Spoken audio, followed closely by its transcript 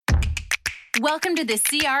Welcome to the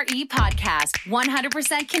CRE Podcast,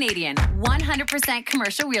 100% Canadian, 100%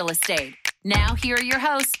 commercial real estate. Now, here are your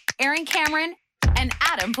hosts, Aaron Cameron and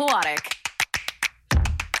Adam Pawatic.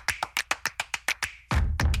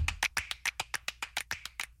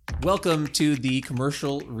 Welcome to the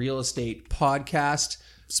Commercial Real Estate Podcast,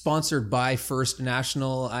 sponsored by First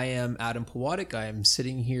National. I am Adam Pawatic. I am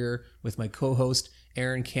sitting here with my co-host,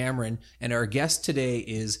 Aaron Cameron, and our guest today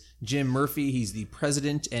is Jim Murphy. He's the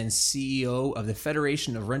president and CEO of the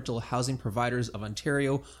Federation of Rental Housing Providers of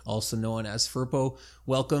Ontario, also known as FRPO.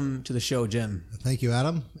 Welcome to the show, Jim. Thank you,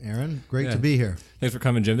 Adam. Aaron, great to be here. Thanks for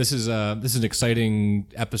coming, Jim. This is an exciting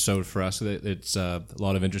episode for us. It's a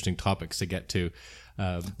lot of interesting topics to get to.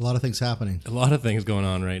 A lot of things happening. A lot of things going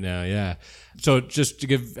on right now. Yeah. So just to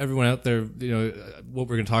give everyone out there, what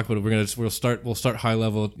we're going to talk about, we'll start high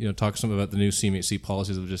level, talk some about the new CMHC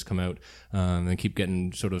policies that have just come out, and keep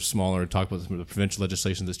getting sort of smaller, talk about some of the provincial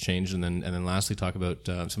legislation that's changed, and then lastly talk about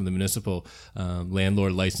some of the municipal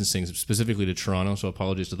landlord licensing, specifically to Toronto. So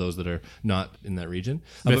apologies to those that are not in that region.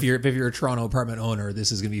 But if you're a Toronto apartment owner,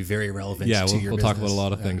 this is going to be very relevant. Yeah, to your we'll business. talk about a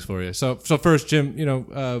lot of things for you. So first, Jim,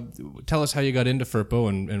 tell us how you got into FRPO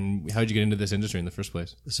and how did you get into this industry in the first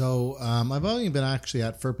place? So I've only been actually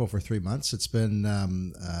at FRPO for 3 months. It's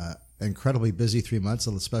been incredibly busy 3 months,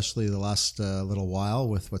 especially the last little while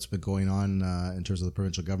with what's been going on in terms of the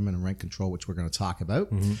provincial government and rent control, which we're going to talk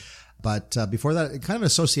about. Mm-hmm. But before that, kind of an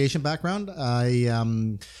association background.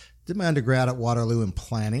 I did my undergrad at Waterloo in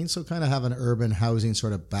planning, so kind of have an urban housing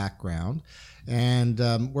sort of background. And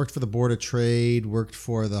worked for the Board of Trade, worked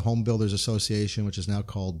for the Home Builders Association, which is now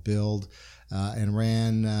called BUILD, and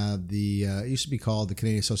ran it used to be called the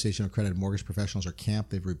Canadian Association of Accredited Mortgage Professionals, or CAMP.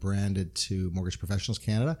 They've rebranded to Mortgage Professionals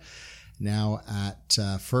Canada. Now at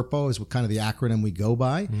FRPO is kind of the acronym we go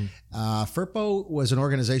by. FRPO was an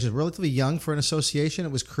organization relatively young for an association.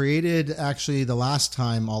 It was created actually the last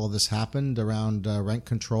time all of this happened around rent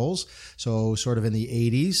controls, so sort of in the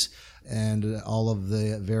 80s. And all of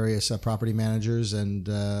the various property managers and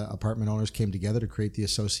apartment owners came together to create the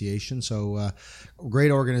association. So great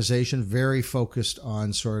organization, very focused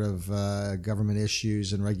on sort of government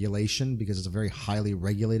issues and regulation because it's a very highly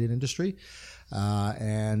regulated industry.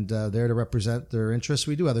 And there to represent their interests.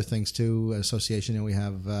 We do other things too, association, and we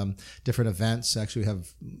have different events. Actually, we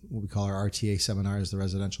have what we call our RTA seminars, the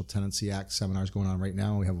Residential Tenancy Act seminars going on right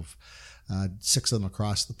now. We have 6 of them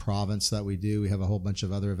across the province that we do. We have a whole bunch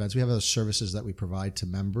of other events. We have other services that we provide to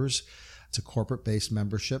members. It's a corporate-based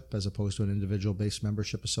membership as opposed to an individual-based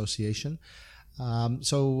membership association.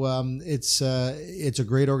 It's a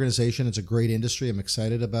great organization. It's a great industry. I'm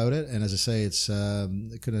excited about it. And as I say,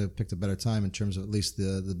 it couldn't have picked a better time in terms of at least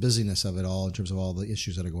the busyness of it all, in terms of all the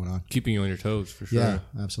issues that are going on. Keeping you on your toes, for sure. Yeah,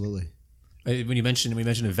 absolutely. When we mentioned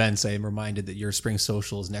events, I am reminded that your spring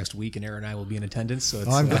social is next week, and Aaron and I will be in attendance. So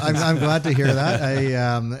I'm glad to hear that.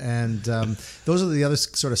 Those are the other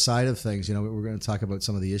sort of side of things. We're going to talk about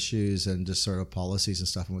some of the issues and just sort of policies and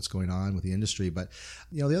stuff and what's going on with the industry. But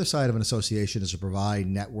the other side of an association is to provide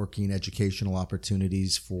networking, educational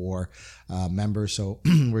opportunities for members. So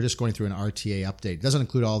we're just going through an RTA update. It doesn't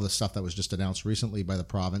include all the stuff that was just announced recently by the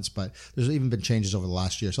province, but there's even been changes over the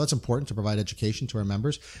last year. So that's important to provide education to our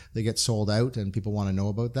members. They get sold out and people want to know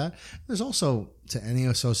about that. There's also, to any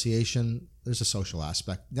association, there's a social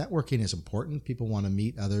aspect. Networking is important. People want to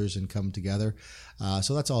meet others and come together.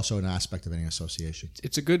 So that's also an aspect of any association.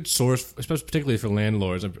 It's a good source, especially particularly for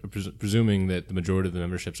landlords. I'm presuming that the majority of the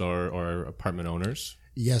memberships are apartment owners.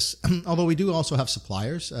 Yes, although we do also have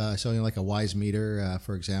suppliers. So like a Wise Meter,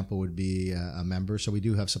 for example, would be a member. So we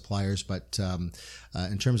do have suppliers, but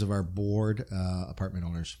in terms of our board, apartment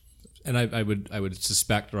owners. And I would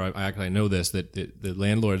suspect, or I know this, that the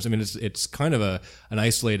landlords, I mean, it's kind of an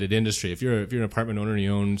isolated industry. If you're an apartment owner and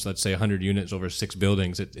you own, let's say, 100 units over 6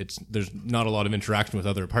 buildings, there's not a lot of interaction with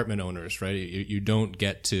other apartment owners, right? You don't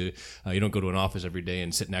get to you don't go to an office every day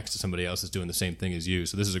and sit next to somebody else that's doing the same thing as you.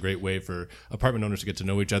 So this is a great way for apartment owners to get to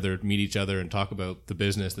know each other, meet each other, and talk about the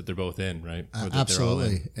business that they're both in, right?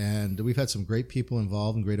 Absolutely. And we've had some great people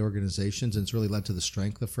involved and great organizations, and it's really led to the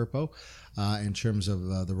strength of FRPO in terms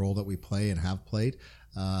of the role that we play and have played.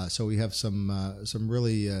 So we have some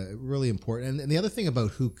really important. And the other thing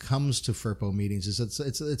about who comes to FRPO meetings is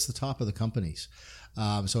it's the top of the companies.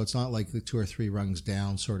 So it's not like the 2 or 3 rungs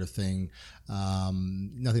down sort of thing.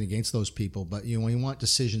 Nothing against those people, but when you want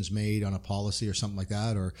decisions made on a policy or something like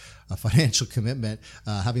that, or a financial commitment,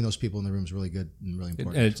 having those people in the room is really good and really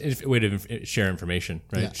important. And it's a way to share information,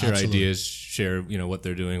 right? Yeah, share absolutely. ideas, share what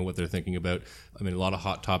they're doing, what they're thinking about. I mean, a lot of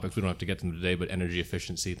hot topics. We don't have to get to them today, but energy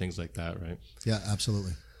efficiency, things like that, right? Yeah,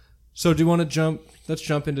 absolutely. So do you want to let's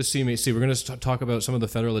jump into CMHC. We're going to talk about some of the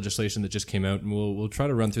federal legislation that just came out, and we'll try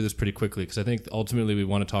to run through this pretty quickly because I think ultimately we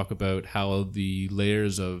want to talk about how the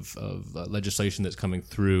layers of legislation that's coming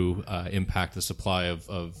through impact the supply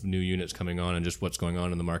of new units coming on and just what's going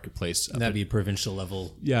on in the marketplace. And that'd be provincial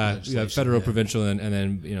level. Yeah, federal, provincial, and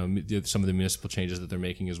then some of the municipal changes that they're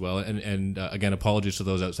making as well. And again, apologies to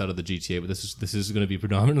those outside of the GTA, but this is going to be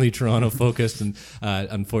predominantly Toronto focused, and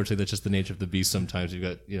unfortunately that's just the nature of the beast. Sometimes you've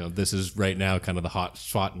got this is right now kind of the hot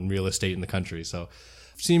spot in real estate in the country. So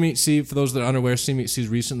CMHC, for those that are unaware, CMHC has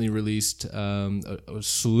recently released a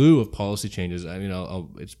slew of policy changes. I mean,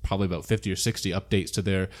 it's probably about 50 or 60 updates to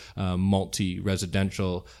their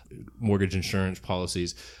multi-residential mortgage insurance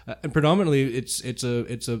policies, and predominantly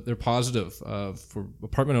they're positive for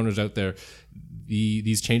apartment owners out there.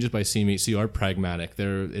 These changes by CMHC are pragmatic.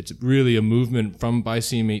 It's really a movement by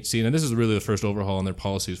CMHC, and this is really the first overhaul in their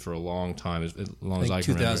policies for a long time, as long as I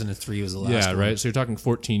can remember. 2003 was the last one. Right. So you're talking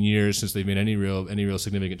 14 years since they've made any real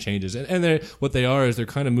significant changes, and what they are is they're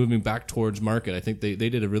kind of moving back towards market. I think they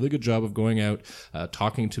did a really good job of going out,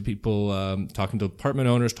 talking to people, talking to apartment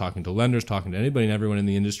owners, talking to lenders, talking to anybody and everyone in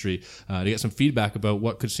the industry to get some feedback about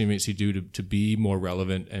what could CMHC do to be more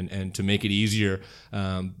relevant and to make it easier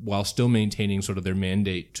while still maintaining sort of their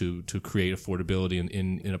mandate to create affordability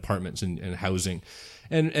in apartments and housing.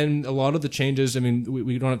 And a lot of the changes, I mean,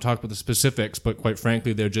 we don't have to talk about the specifics, but quite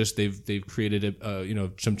frankly, they've created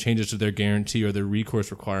some changes to their guarantee or their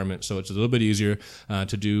recourse requirements. So it's a little bit easier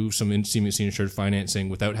to do some CMHC insured financing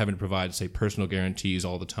without having to provide, say, personal guarantees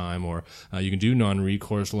all the time, or you can do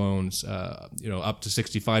non-recourse loans, up to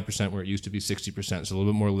 65% where it used to be 60%. So a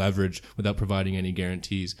little bit more leverage without providing any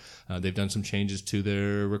guarantees. They've done some changes to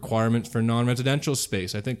their requirements for non-residential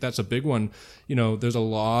space. I think that's a big one. There's a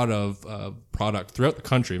lot of product throughout the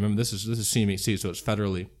country. Remember, this is CMHC, so it's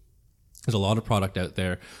federally. There's a lot of product out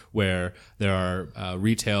there where there are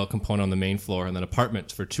retail component on the main floor and then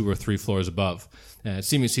apartments for 2 or 3 floors above.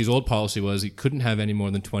 CMHC's old policy was you couldn't have any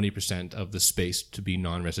more than 20% of the space to be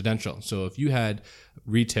non-residential. So if you had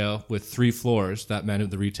retail with 3 floors, that meant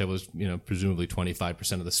that the retail was, presumably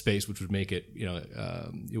 25% of the space, which would make it,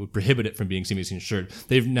 it would prohibit it from being CMHC insured.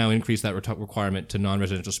 They've now increased that requirement to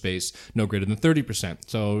non-residential space no greater than 30%.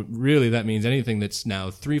 So really that means anything that's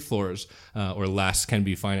now 3 floors or less can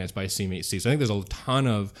be financed by CMHC. So I think there's a ton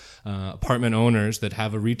of apartment owners that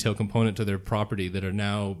have a retail component to their property that are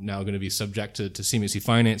now going to be subject to CMHC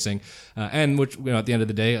financing, and which at the end of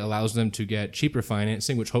the day allows them to get cheaper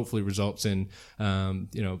financing, which hopefully results in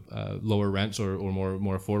lower rents or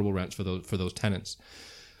more affordable rents for those tenants.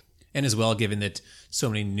 And as well, given that so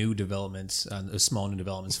many new developments, small new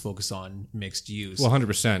developments, focus on mixed use. Well,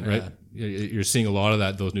 100%, right? You're seeing a lot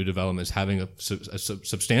of those new developments having a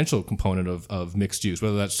substantial component of mixed use,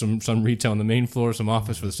 whether that's some retail on the main floor, some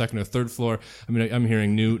office for the second or third floor. I mean, I'm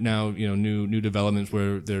hearing new developments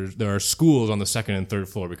where there are schools on the second and third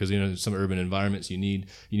floor because in some urban environments you need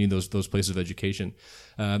those places of education.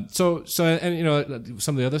 So some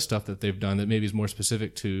of the other stuff that they've done that maybe is more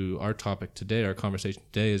specific to our topic today, our conversation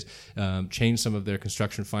today, is change some of their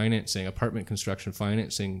apartment construction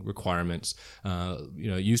financing requirements.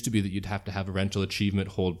 It used to be that you'd have to have a rental achievement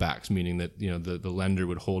holdbacks, meaning that the lender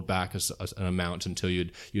would hold back an amount until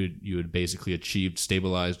you had basically achieved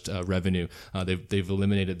stabilized revenue. They've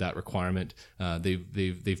eliminated that requirement.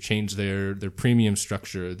 They've changed their premium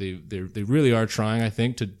structure. They really are trying, I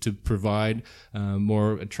think, to provide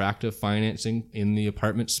more attractive financing in the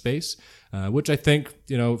apartment space, which I think,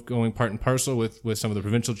 going part and parcel with some of the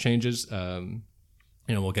provincial changes,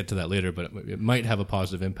 we'll get to that later, but it might have a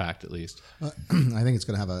positive impact at least. I think it's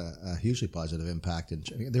going to have a hugely positive impact. And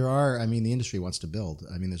the industry wants to build.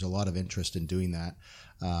 I mean, there's a lot of interest in doing that.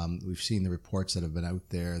 We've seen the reports that have been out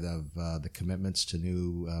there of the commitments to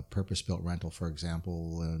new purpose-built rental, for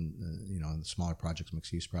example, and smaller projects,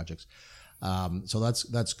 mixed-use projects. So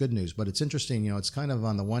that's good news, but it's interesting. It's kind of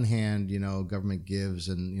on the one hand, government gives,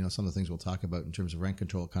 and some of the things we'll talk about in terms of rent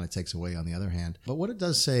control kind of takes away on the other hand. But what it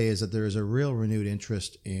does say is that there is a real renewed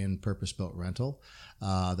interest in purpose-built rental.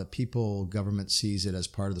 That government sees it as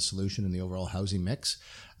part of the solution in the overall housing mix.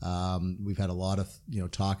 We've had a lot of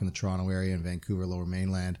talk in the Toronto area and Vancouver, Lower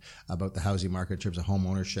Mainland about the housing market in terms of home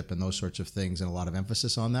ownership and those sorts of things, and a lot of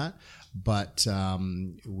emphasis on that. But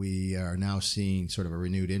we are now seeing sort of a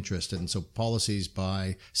renewed interest, and so policies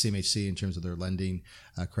by CMHC in terms of their lending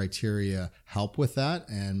criteria help with that,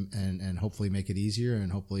 and hopefully make it easier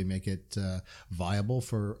and hopefully make it viable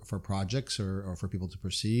for projects or for people to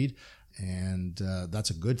proceed. And that's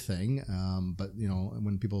a good thing. But,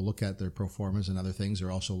 when people look at their pro formas and other things,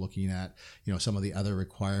 they're also looking at, some of the other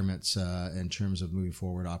requirements in terms of moving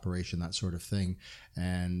forward operation, that sort of thing.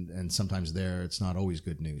 And sometimes it's not always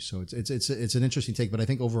good news. So it's an interesting take. But I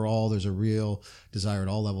think overall there's a real desire at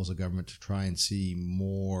all levels of government to try and see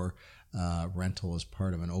more rental as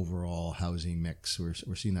part of an overall housing mix.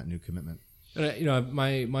 We're seeing that new commitment. And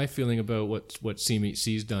my feeling about what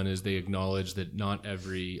CMHC's done is they acknowledge that not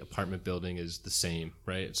every apartment building is the same,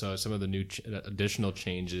 right? So some of the new additional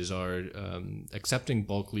changes are accepting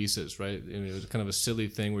bulk leases, right? It was kind of a silly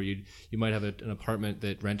thing where you might have an apartment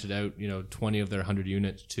that rented out 20 of their 100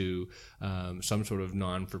 units to some sort of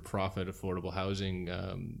non-for-profit affordable housing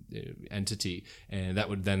entity, and that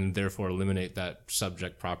would then therefore eliminate that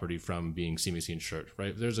subject property from being CMHC insured,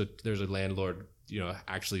 right? There's a landlord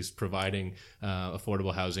actually is providing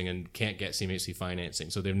affordable housing and can't get CMHC financing.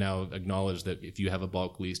 So they've now acknowledged that if you have a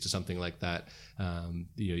bulk lease to something like that,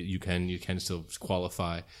 you can still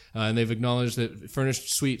qualify. And they've acknowledged that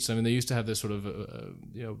furnished suites, I mean, they used to have this sort of,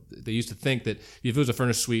 they used to think that if it was a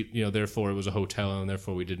furnished suite, therefore it was a hotel and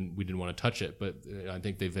therefore we didn't want to touch it. But I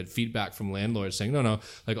think they've had feedback from landlords saying, no,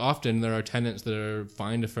 like often there are tenants that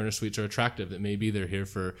find the furnished suites are attractive, that maybe they're here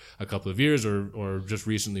for a couple of years or just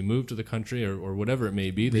recently moved to the country or whatever it may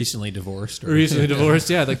be. Recently divorced.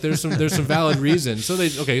 Yeah. Like there's some valid reasons. So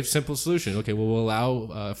simple solution. Okay, well, we'll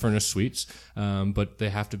allow furnished suites, but they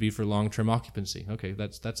have to be for long-term occupancy. Okay,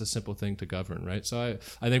 that's a simple thing to govern, right? So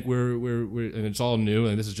I think we're and it's all new,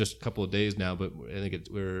 and this is just a couple of days now, but I think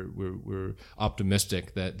we're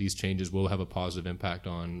optimistic that these changes will have a positive impact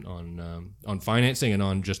on financing and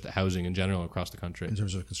on just housing in general across the country. In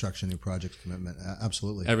terms of construction, new project commitment,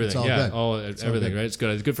 absolutely. Everything, everything, right? It's good.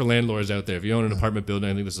 It's good for landlords out there. If you own an apartment building,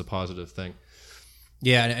 I think this is a positive thing.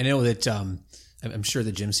 Yeah, and I know that I'm sure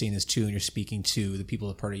that Jim's seeing this too, and you're speaking to the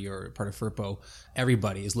people part of FRPO.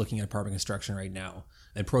 Everybody is looking at apartment construction right now,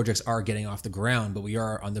 and projects are getting off the ground, but we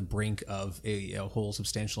are on the brink of a whole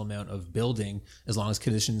substantial amount of building as long as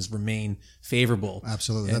conditions remain favorable.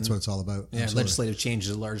 Absolutely, and that's what it's all about. Yeah, legislative change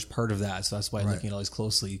is a large part of that, so that's why looking at all these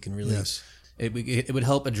closely, you can really. Yes. It would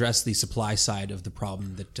help address the supply side of the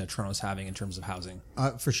problem that Toronto's having in terms of housing.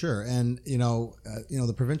 For sure. And,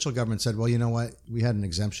 the provincial government said, well, you know what? We had an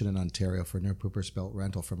exemption in Ontario for near purpose-built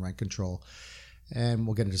rental from rent control. And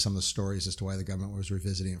we'll get into some of the stories as to why the government was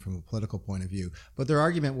revisiting it from a political point of view. But their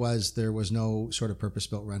argument was there was no sort of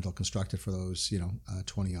purpose-built rental constructed for those,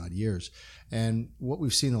 20-odd years. And what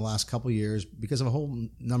we've seen the last couple of years, because of a whole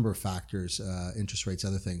number of factors, interest rates,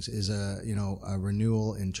 other things, is a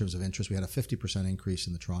renewal in terms of interest. We had a 50% increase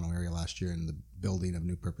in the Toronto area last year in the building of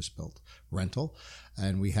new purpose-built rental.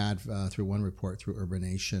 And we had, through one report, through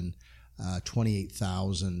Urbanation,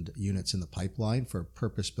 28,000 units in the pipeline for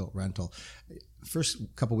purpose-built rental. First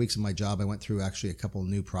couple of weeks of my job, I went through actually a couple of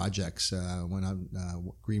new projects.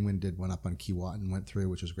 Greenwind did one up on Keewatin, went through,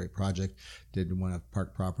 which was a great project. Did one at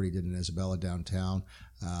Park Property, did in Isabella downtown.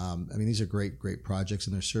 These are great projects,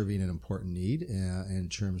 and they're serving an important need in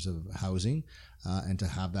terms of housing and to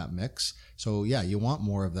have that mix. So yeah, you want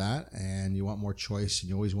more of that, and you want more choice, and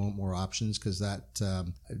you always want more options because that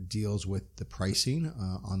deals with the pricing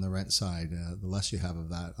on the rent side. The less you have of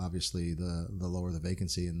that, obviously, the lower the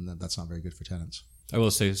vacancy, and that's not very good for tenants. I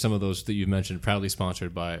will say some of those that you mentioned proudly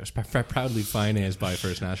financed by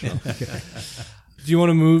First National. Do you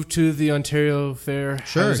want to move to the Ontario Fair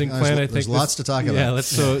housing plan? I think there's lots to talk about. Yeah,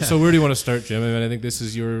 so where do you want to start, Jim? I think this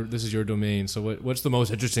is your domain. So what's the most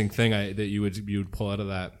interesting thing that you would pull out of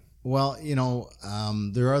that? Well,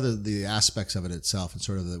 there are the aspects of it itself and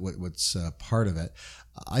sort of what's part of it.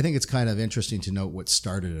 I think it's kind of interesting to note what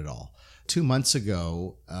started it all. 2 months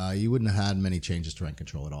ago, you wouldn't have had many changes to rent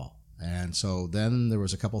control at all. And so then there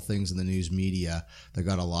was a couple things in the news media that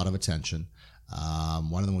got a lot of attention.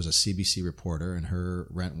 One of them was a CBC reporter, and her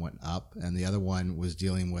rent went up, and the other one was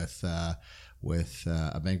dealing with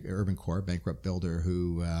Urban Core, bankrupt builder,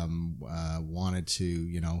 who wanted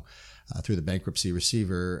to, through the bankruptcy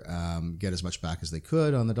receiver, get as much back as they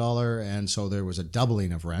could on the dollar, and so there was a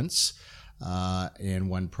doubling of rents in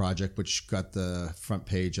one project, which got the front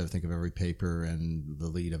page, I think, of every paper and the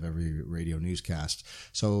lead of every radio newscast.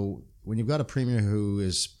 So when you've got a premier who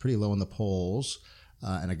is pretty low in the polls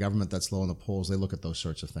and a government that's low in the polls, they look at those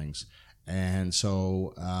sorts of things. And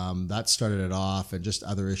so that started it off, and just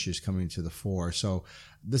other issues coming to the fore. So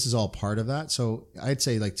this is all part of that. So I'd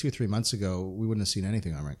say like 2 or 3 months ago, we wouldn't have seen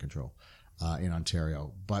anything on rent control in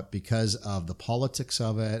Ontario. But because of the politics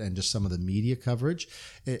of it and just some of the media coverage,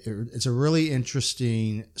 it's a really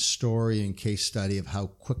interesting story and case study of how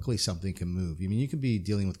quickly something can move. I mean, you can be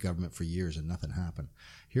dealing with government for years and nothing happen.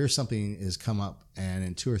 Here's something has come up, and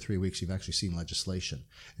in 2 or 3 weeks, you've actually seen legislation.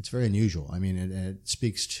 It's very unusual. I mean, it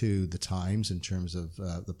speaks to the times in terms of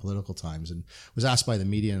the political times, and was asked by the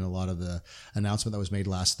media and a lot of the announcement that was made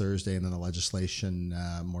last Thursday, and then the legislation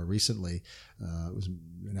more recently.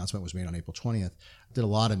 Announcement was made on April 20th. Did a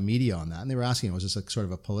lot of media on that, and they were asking, was this a sort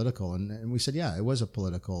of a political? And we said, yeah, it was a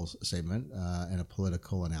political statement and a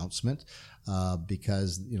political announcement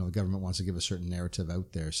because the government wants to give a certain narrative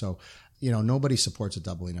out there. So nobody supports a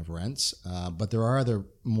doubling of rents, but there are other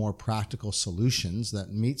more practical solutions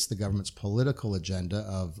that meets the government's political agenda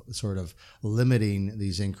of sort of limiting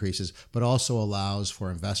these increases, but also allows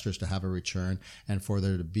for investors to have a return and for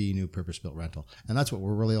there to be new purpose-built rental. And that's what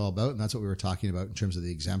we're really all about, and that's what we were talking about in terms of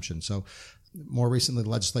the exemption. So more recently, the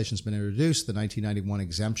legislation's been introduced, the 1991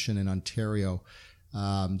 exemption in Ontario.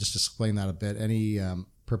 Just to explain that a bit, any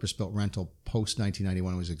purpose-built rental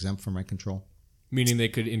post-1991 was exempt from rent control. Meaning they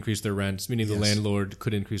could increase their rents, meaning the landlord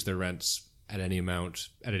could increase their rents at any amount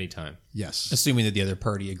at any time. Yes. Assuming that the other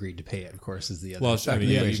party agreed to pay it, of course, is the other. Well, I mean,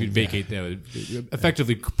 you could vacate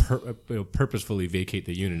effectively purposefully vacate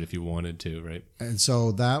the unit if you wanted to, right? And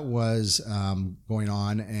so that was going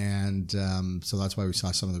on, and so that's why we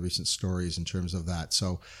saw some of the recent stories in terms of that.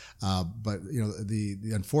 So, but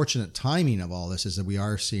the unfortunate timing of all this is that we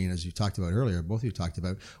are seeing, as you talked about earlier, both of you talked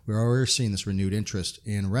about, we're seeing this renewed interest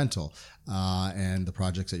in rental and the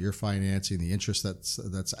projects that you're financing, the interest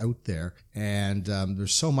that's out there, and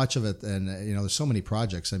there's so much of it. And, there's so many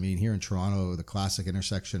projects. I mean, here in Toronto, the classic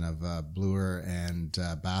intersection of Bloor and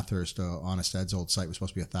Bathurst, Honest Ed's old site was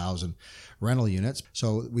supposed to be 1,000 rental units.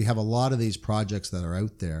 So we have a lot of these projects that are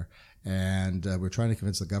out there. And we're trying to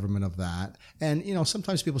convince the government of that. And,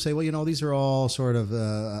 sometimes people say, well, these are all sort of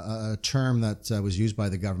a term that was used by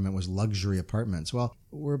the government was luxury apartments. Well,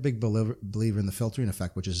 we're a big believer in the filtering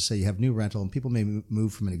effect, which is to say you have new rental and people may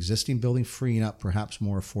move from an existing building, freeing up perhaps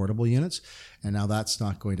more affordable units. And now that's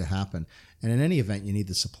not going to happen. And in any event, you need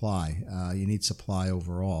the supply. You need supply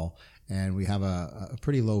overall. And we have a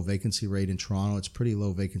pretty low vacancy rate in Toronto. It's pretty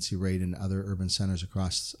low vacancy rate in other urban centers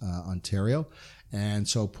across Ontario. And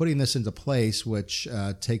so putting this into place, which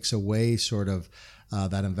takes away sort of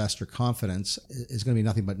that investor confidence, is going to be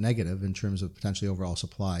nothing but negative in terms of potentially overall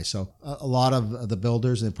supply. So a lot of the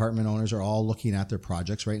builders and apartment owners are all looking at their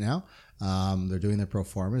projects right now. They're doing their pro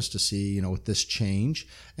formas to see, with this change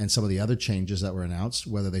and some of the other changes that were announced,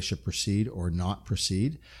 whether they should proceed or not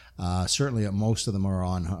proceed. Certainly, most of them are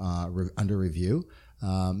on under review.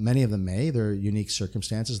 Many of them may. There are unique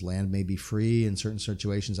circumstances. Land may be free in certain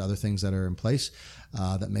situations, other things that are in place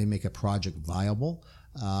that may make a project viable.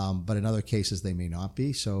 But in other cases, they may not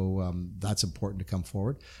be. So that's important to come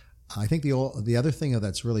forward. I think the other thing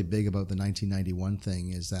that's really big about the 1991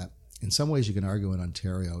 thing is that in some ways you can argue in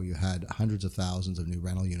Ontario, you had hundreds of thousands of new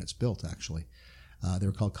rental units built, actually. They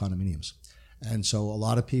were called condominiums. And so a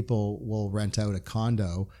lot of people will rent out a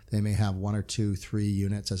condo. They may have 1 or 2, 3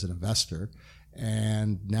 units as an investor.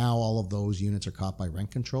 And now all of those units are caught by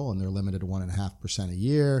rent control, and they're limited to 1.5% a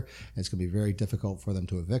year. And it's going to be very difficult for them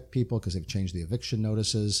to evict people because they've changed the eviction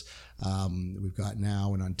notices. We've got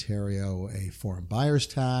now in Ontario a foreign buyer's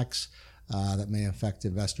tax that may affect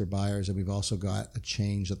investor buyers. And we've also got a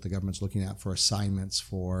change that the government's looking at for assignments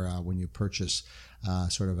for when you purchase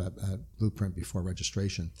sort of a blueprint before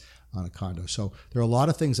registration on a condo. So there are a lot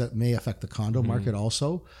of things that may affect the condo market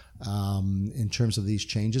also in terms of these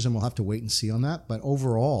changes, and we'll have to wait and see on that. But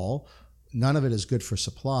overall, none of it is good for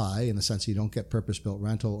supply in the sense you don't get purpose-built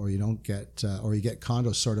rental, or you don't get, or you get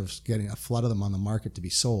condos sort of getting a flood of them on the market to be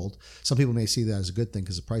sold. Some people may see that as a good thing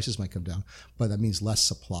because the prices might come down, but that means less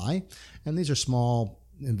supply. And these are small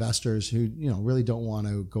investors who really don't want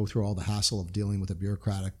to go through all the hassle of dealing with a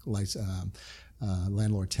bureaucratic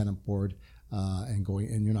landlord-tenant board.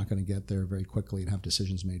 And you're not going to get there very quickly and have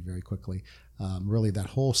decisions made very quickly. Really, that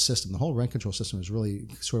whole system, the whole rent control system, is really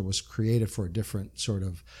sort of was created for a different sort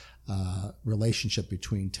of relationship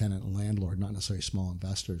between tenant and landlord, not necessarily small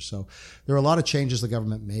investors. So there are a lot of changes the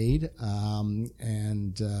government made,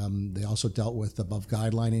 and they also dealt with above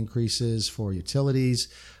guideline increases for utilities,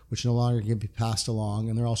 which no longer can be passed along.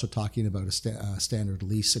 And they're also talking about a standard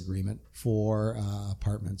lease agreement for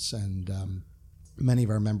apartments, and many of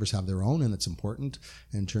our members have their own, and it's important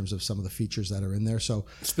in terms of some of the features that are in there. So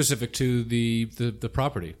specific to the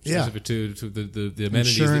property, specific to the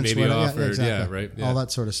amenities insurance, that may be offered, exactly. right, all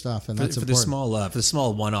that sort of stuff, and that's for important. the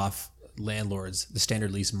small one-off landlords, the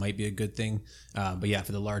standard lease might be a good thing. But yeah,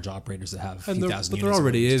 for the large operators that have a few thousand but units. there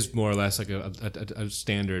already is more or less like a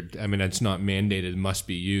standard. I mean, it's not mandated, must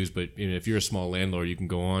be used, but if you're a small landlord, you can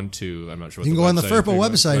go on to, I'm not sure what you can go on the FERPA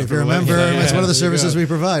website if you remember. It's one of the services we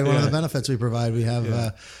provide, one of the benefits we provide. We have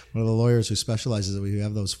one of the lawyers who specializes that we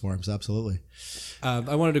have those forms. Absolutely.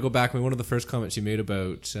 I wanted to go back. I mean, one of the first comments you made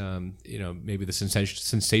about, maybe the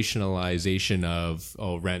sensationalization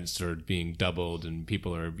of rents are being doubled and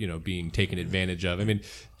people are, being taken advantage of. I mean,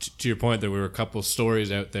 to your point, there were a couple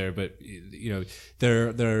stories out there, but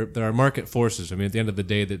there are market forces. I mean, at the end of the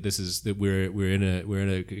day, we're in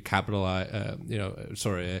a capital,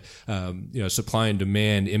 supply and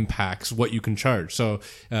demand impacts what you can charge. So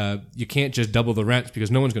you can't just double the rents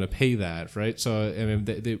because no one's going to pay that, right? So I mean,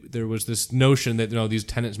 there was this notion that these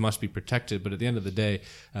tenants must be protected, but at the end of the day,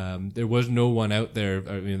 there was no one out there.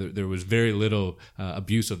 I mean, there was very little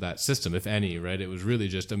abuse of that system, if any, right? It was really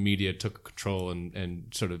just media took control and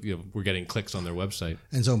sort of we're getting clicks on their website.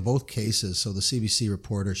 And so in both cases, so the CBC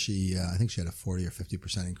reporter, I think she had a 40 or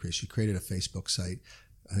 50% increase. She created a Facebook site.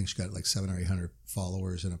 I think she got like 700 or 800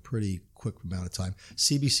 followers in a pretty quick amount of time.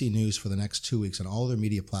 CBC News for the next 2 weeks on all their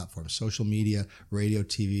media platforms, social media, radio,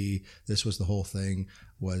 TV. This was the whole thing.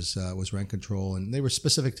 Was rent control, and they were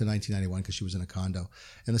specific to 1991 because she was in a condo.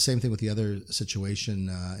 And the same thing with the other situation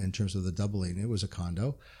in terms of the doubling. It was a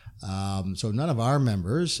condo. So none of our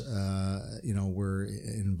members, were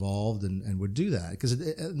involved and would do that because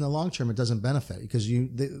in the long term it doesn't benefit because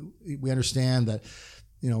we understand that.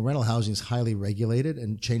 Rental housing is highly regulated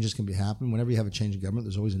and changes can be happening. Whenever you have a change in government,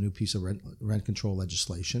 there's always a new piece of rent control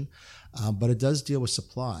legislation. But it does deal with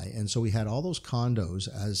supply. And so we had all those condos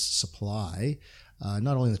as supply,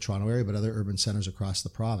 not only in the Toronto area, but other urban centers across the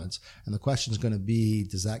province. And the question is going to be,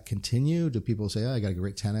 does that continue? Do people say, I got a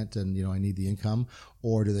great tenant and, I need the income?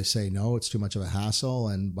 Or do they say, no, it's too much of a hassle.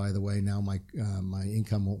 And by the way, now my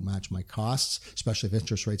income won't match my costs, especially if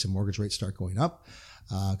interest rates and mortgage rates start going up.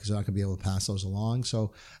 Because they're not going to be able to pass those along.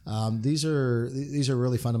 So these are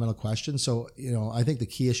really fundamental questions. So, I think the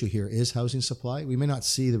key issue here is housing supply. We may not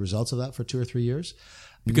see the results of that for 2 or 3 years.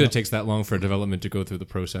 Because it takes that long for a development to go through the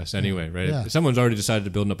process anyway, right? Yeah. If someone's already decided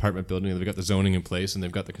to build an apartment building and they've got the zoning in place and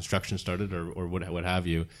they've got the construction started or what have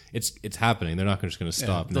you, it's happening. They're not just going to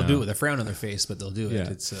stop now. They'll do it with a frown on their face, but they'll do it. Yeah.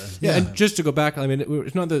 It's and just to go back, I mean,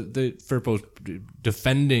 it's not the FERPO's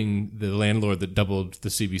defending the landlord that doubled the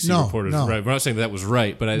CBC reporters. No. Right? We're not saying that was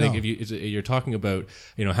right, but I think if you're talking about,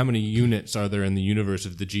 how many units are there in the universe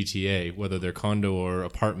of the GTA, whether they're condo or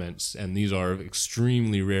apartments, and these are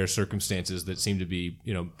extremely rare circumstances that seem to be,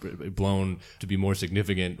 blown to be more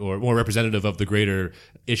significant or more representative of the greater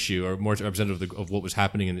issue or more representative of what was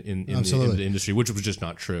happening in the industry, which was just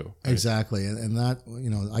not true. Right? Exactly. And that,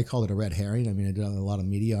 I call it a red herring. I mean, I did a lot of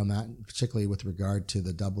media on that, particularly with regard to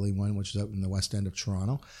the doubling one, which is out in the west end of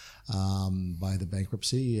Toronto. By the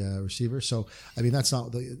bankruptcy receiver. So, I mean, that's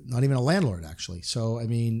not even a landlord, actually. So, I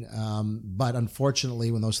mean, but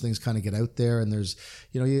unfortunately, when those things kind of get out there and there's,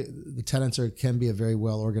 the tenants can be a very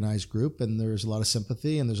well-organized group and there's a lot of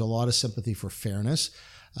sympathy and there's a lot of sympathy for fairness.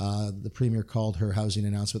 The Premier called her housing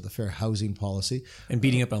announcement the fair housing policy. And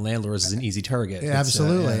beating up on landlords is an easy target. Yeah,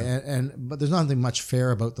 absolutely. But there's nothing much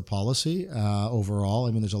fair about the policy overall.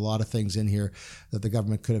 I mean, there's a lot of things in here that the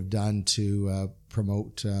government could have done to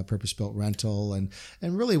promote purpose-built rental. And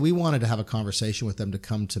really, we wanted to have a conversation with them to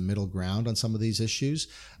come to middle ground on some of these issues,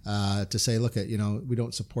 to say, look, we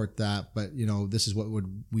don't support that, but, this is what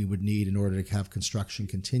we would need in order to have construction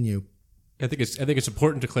continue. I think it's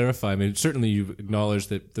important to clarify. I mean, certainly you've acknowledged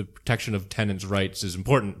that the protection of tenants' rights is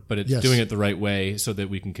important, but it's doing it the right way so that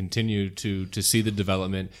we can continue to see the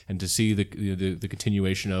development and to see the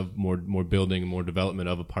continuation of more building and more development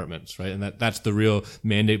of apartments, right? And that's the real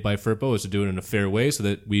mandate by FERPO, is to do it in a fair way so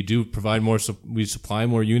that we do provide we supply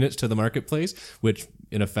more units to the marketplace, which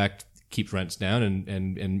in effect keeps rents down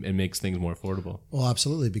and makes things more affordable. Well,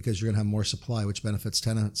 absolutely, because you're going to have more supply, which benefits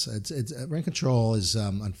tenants. It's rent control is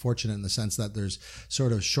unfortunate in the sense that there's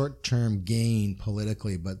sort of short-term gain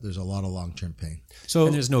politically, but there's a lot of long-term pain. So,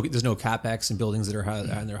 and there's no capex in buildings that are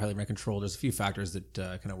highly rent controlled. There's a few factors that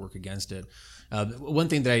kind of work against it. One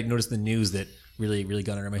thing that I noticed in the news that really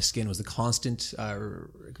got under my skin was the constant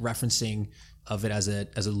referencing of it as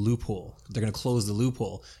a loophole. They're going to close the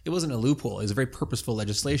loophole. It wasn't a loophole. It was a very purposeful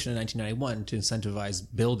legislation in 1991 to incentivize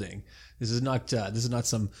building. This is not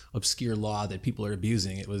some obscure law that people are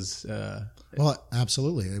abusing. It was well,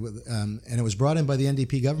 absolutely, and it was brought in by the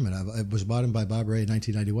NDP government. It was brought in by Bob Rae in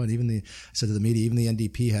 1991. I said to the media, even the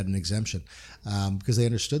NDP had an exemption because they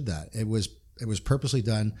understood that it was It was purposely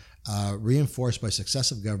done, reinforced by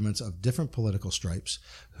successive governments of different political stripes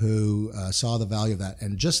who saw the value of that.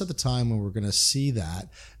 And just at the time when we're going to see that,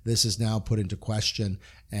 this is now put into question,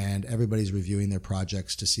 and everybody's reviewing their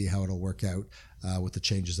projects to see how it'll work out with the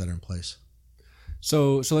changes that are in place.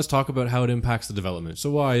 So let's talk about how it impacts the development.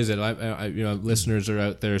 So why is it? Listeners are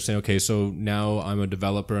out there saying, okay, so now I'm a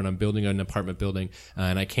developer and I'm building an apartment building,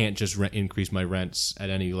 and I can't just increase my rents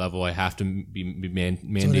at any level. I have to be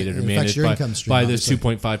mandated or managed by this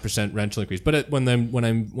 2.5% rental increase. But when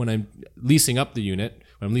I'm leasing up the unit,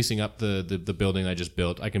 when I'm leasing up the building I just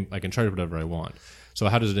built, I can charge whatever I want. So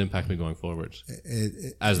how does it impact me going forwards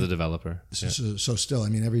as the developer? So still, I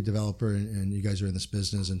mean, every developer, and you guys are in this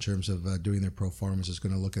business in terms of doing their pro formas, is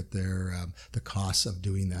going to look at their the costs of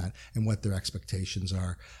doing that and what their expectations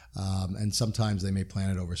are. And sometimes they may plan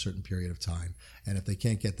it over a certain period of time. And if they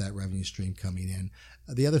can't get that revenue stream coming in,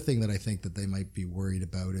 the other thing that I think that they might be worried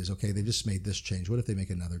about is, okay, they just made this change. What if they make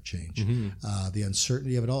another change? Mm-hmm. The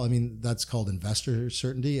uncertainty of it all. I mean, that's called investor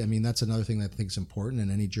certainty. I mean, that's another thing that I think is important in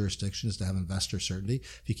any jurisdiction, is to have investor certainty.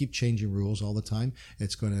 If you keep changing rules all the time,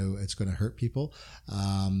 it's going to hurt people.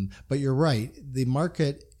 But you're right. The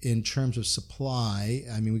market, in terms of supply,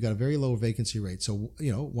 I mean, we got a very low vacancy rate. So,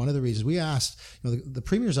 one of the reasons we asked, the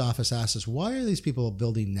Premier's office asked us, why are these people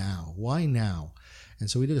building now? Why now? And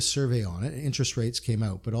so we did a survey on it. Interest rates came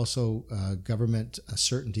out, but also government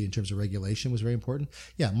certainty in terms of regulation was very important.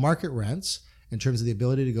 Yeah, market rents, in terms of the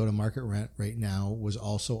ability to go to market rent right now, was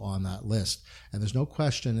also on that list. And there's no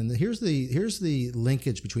question. And here's the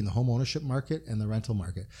linkage between the home ownership market and the rental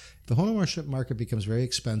market. If the home ownership market becomes very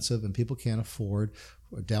expensive and people can't afford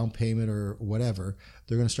a down payment or whatever,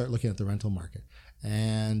 they're going to start looking at the rental market.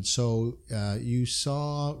 And so you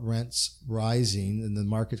saw rents rising, and the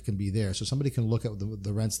market can be there. So somebody can look at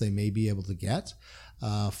the rents they may be able to get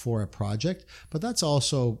for a project, but that's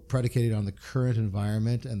also predicated on the current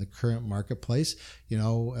environment and the current marketplace.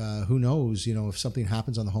 Who knows, if something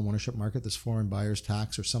happens on the home ownership market, this foreign buyer's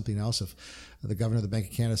tax or something else, if the governor of the Bank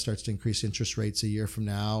of Canada starts to increase interest rates a year from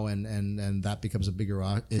now, and that becomes a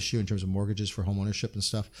bigger issue in terms of mortgages for home ownership and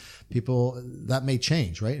stuff, that may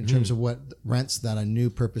change, right? In terms of what rents that a new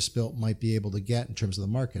purpose-built might be able to get in terms of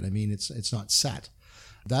the market. I mean, it's not set.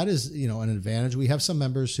 That is, an advantage. We have some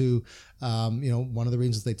members who, one of the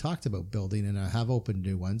reasons they talked about building and have opened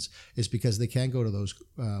new ones is because they can go to those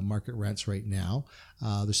market rents right now.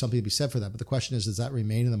 There's something to be said for that. But the question is, does that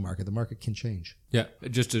remain in the market? The market can change. Yeah,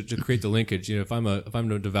 just to create the linkage. If I'm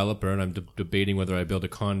a developer and I'm debating whether I build a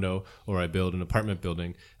condo or I build an apartment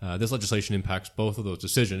building, this legislation impacts both of those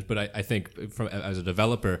decisions. But I think as a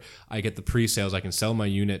developer, I get the pre-sales. I can sell my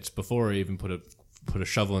units before I even put a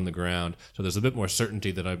shovel in the ground. So there's a bit more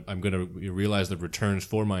certainty that I'm going to realize the returns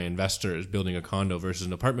for my investors building a condo versus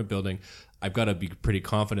an apartment building. I've got to be pretty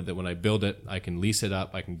confident that when I build it, I can lease it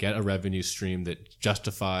up, I can get a revenue stream that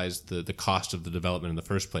justifies the cost of the development in the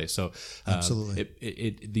first place. So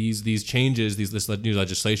absolutely, these changes, this new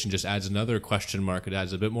legislation just adds another question mark. It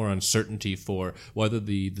adds a bit more uncertainty for whether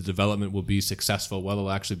the development will be successful, whether I'll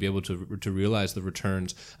actually be able to realize the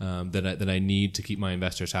returns that I need to keep my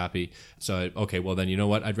investors happy. So well then, you know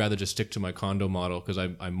what? I'd rather just stick to my condo model because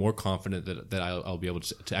I'm more confident that I'll be able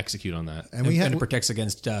to execute on that. And it protects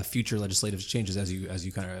against future legislative changes as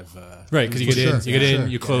you kind of right, because you get in,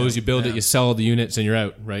 you close, you build it, you sell the units, and you're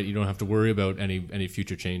out. Right, you don't have to worry about any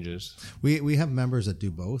future changes. We have members that do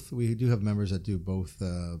both. We do have members that do both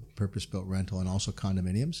purpose-built rental and also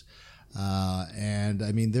condominiums. And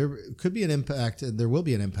I mean, there could be an impact, and there will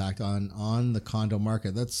be an impact on the condo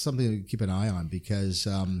market. That's something to keep an eye on because,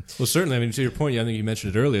 well, certainly. I mean, to your point, I think you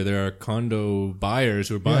mentioned it earlier. There are condo buyers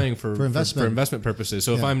who are buying for investment purposes.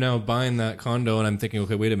 So if I'm now buying that condo and I'm thinking,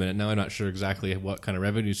 okay, wait a minute, now I'm not sure exactly what kind of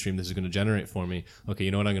revenue stream this is going to generate for me. Okay,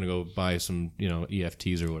 you know what? I'm going to go buy some,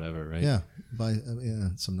 EFTs or whatever, right? Yeah, buy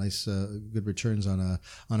some nice good returns on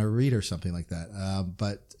a REIT or something like that.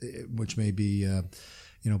 But which may be.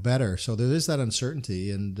 Better. So there is that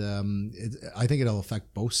uncertainty, and I think it'll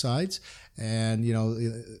affect both sides. And,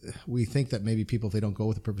 we think that maybe people, if they don't go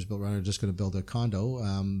with a purpose-built rental, are just going to build a condo.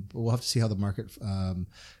 But we'll have to see how the market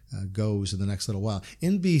goes in the next little while.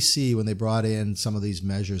 In BC, when they brought in some of these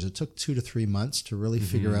measures, it took 2 to 3 months to really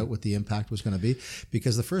figure out what the impact was going to be,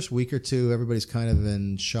 because the first week or two, everybody's kind of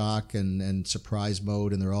in shock and surprise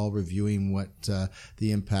mode, and they're all reviewing what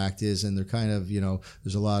the impact is, and they're kind of,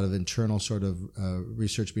 there's a lot of internal sort of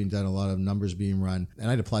research being done, a lot of numbers being run, and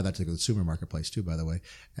I'd apply that to the consumer marketplace too, by the way.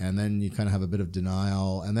 And then you kind of have a bit of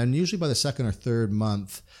denial, and then usually by the second or third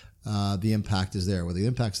month, the impact is there, whether the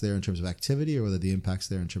impact's there in terms of activity or whether the impact's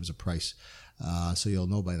there in terms of price. So you'll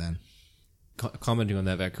know by then. commenting on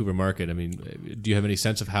that Vancouver market, I mean, do you have any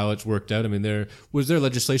sense of how it's worked out? I mean, was there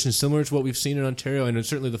legislation similar to what we've seen in Ontario? I know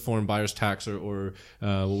certainly the foreign buyers tax or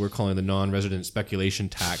what we're calling the non-resident speculation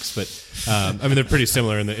tax, but I mean, they're pretty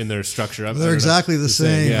similar in their structure. They're exactly the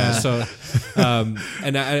same. Yeah. So,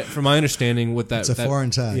 from my understanding, it's a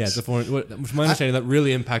foreign tax. Yeah, it's a foreign. From my understanding, that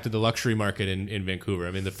really impacted the luxury market in Vancouver.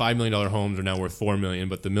 I mean, the $5 million homes are now worth $4 million,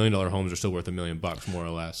 but the $1 million homes are still worth $1 million, more or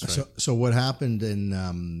less. Right? So what happened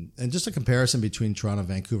and just a comparison between Toronto and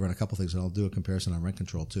Vancouver and a couple of things, and I'll do a comparison on rent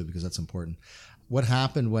control too, because that's important. What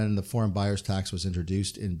happened when the foreign buyers tax was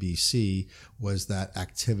introduced in BC was that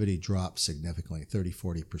activity dropped significantly,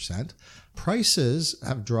 30-40%. Prices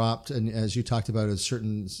have dropped, and as you talked about, at a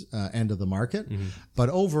certain end of the market. Mm-hmm. But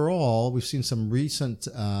overall, we've seen some recent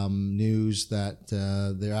news that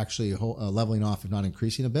they're actually leveling off, if not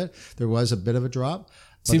increasing a bit. There was a bit of a drop.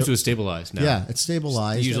 Seems to have stabilized now. Yeah, it's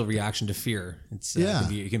stabilized. It's the usual reaction to fear.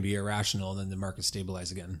 It can be irrational, and then the market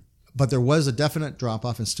stabilize again. But there was a definite drop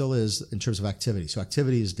off, and still is, in terms of activity. So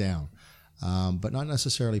activity is down, but not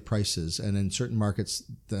necessarily prices. And in certain markets,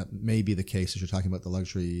 that may be the case, as you're talking about the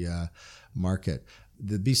luxury market.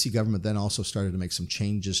 The BC government then also started to make some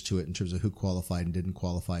changes to it in terms of who qualified and didn't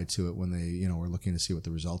qualify to it when they, were looking to see what the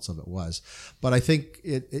results of it was. But I think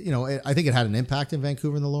I think it had an impact in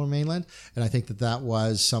Vancouver and the Lower Mainland, and I think that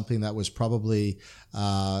was something that was probably,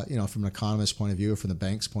 from an economist's point of view or from the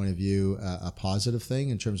bank's point of view, a positive thing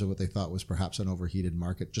in terms of what they thought was perhaps an overheated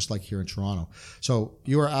market, just like here in Toronto. So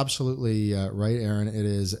you are absolutely right, Aaron. It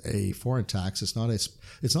is a foreign tax. It's not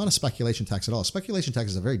a speculation tax at all. Speculation tax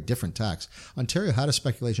is a very different tax. Ontario had a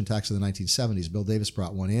speculation tax in the 1970s. Bill Davis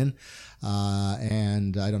brought one in,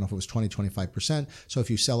 and I don't know if it was 20-25%. So if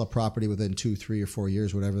you sell a property within 2, 3, or 4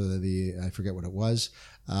 years, whatever I forget what it was,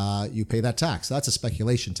 you pay that tax. That's a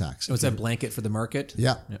speculation tax. So it's that blanket for the market?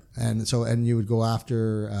 Yeah. And you would go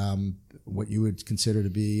after what you would consider to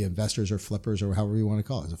be investors or flippers or however you want to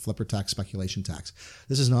call it. It's a flipper tax, speculation tax.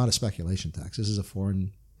 This is not a speculation tax. This is a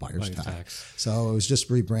foreign buyer's tax. So it was just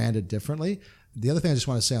rebranded differently. The other thing I just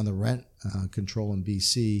want to say on the rent control in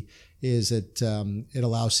BC is that it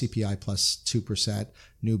allows CPI plus 2%.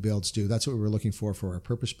 New builds do. That's what we were looking for our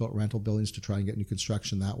purpose-built rental buildings, to try and get new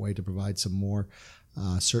construction that way to provide some more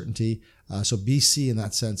certainty. So BC, in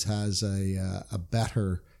that sense, has a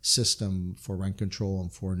better system for rent control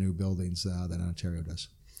and for new buildings than Ontario does.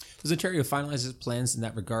 Does Ontario finalize its plans in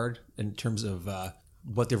that regard in terms of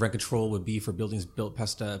what the rent control would be for buildings built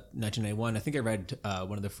past 1991? I think I read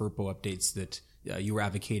one of the FRPO updates that you were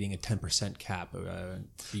advocating a 10% cap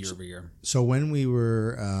year over year. So when we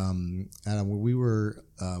were, Adam,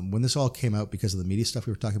 when this all came out, because of the media stuff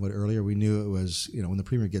we were talking about earlier, we knew it was, when the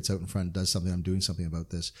Premier gets out in front and does something, I'm doing something about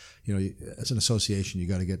this. As an association, you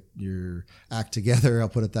got to get your act together. I'll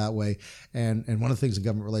put it that way. And one of the things in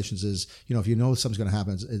government relations is, if you know something's going to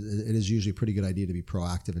happen, it is usually a pretty good idea to be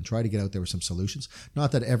proactive and try to get out there with some solutions.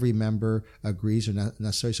 Not that every member agrees or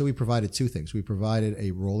necessary. So we provided two things. We provided a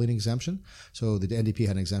rolling exemption. So the NDP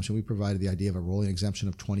had an exemption. We provided the idea of a rolling exemption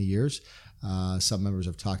of 20 years. Some members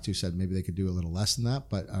I've talked to said maybe they could do a little less than that,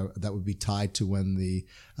 but that would be tied to when the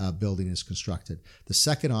building is constructed. The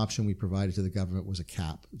second option we provided to the government was a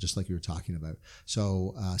cap, just like you were talking about.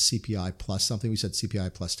 So CPI plus something. We said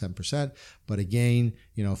CPI plus 10%. But again,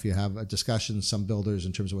 if you have a discussion, some builders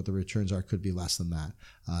in terms of what the returns are could be less than that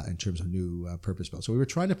in terms of new purpose built. So we were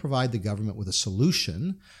trying to provide the government with a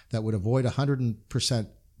solution that would avoid 100%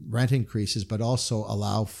 rent increases, but also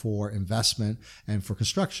allow for investment and for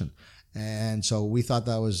construction. And so we thought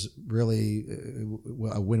that was really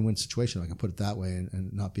a win-win situation, if I can put it that way,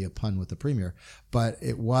 and not be a pun with the Premier. But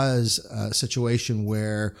it was a situation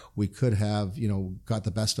where we could have, got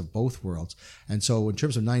the best of both worlds. And so in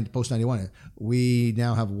terms of post-91, we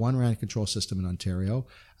now have one rent control system in Ontario,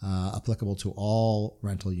 applicable to all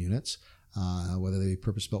rental units, whether they be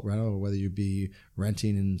purpose-built rental or whether you be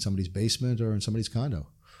renting in somebody's basement or in somebody's condo.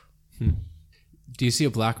 Do you see a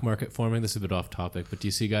black market forming? This is a bit off topic, but do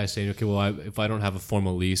you see guys saying, okay, well, if I don't have a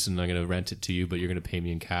formal lease and I'm going to rent it to you, but you're going to pay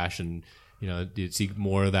me in cash, and do you see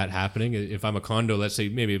more of that happening? If I'm a condo, let's say,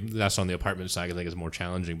 maybe that's on the apartment side, I think it's more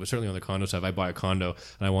challenging, but certainly on the condo side, if I buy a condo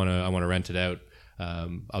and I want to rent it out,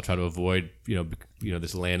 I'll try to avoid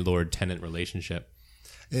this landlord-tenant relationship.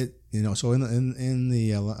 So in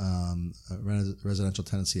the Residential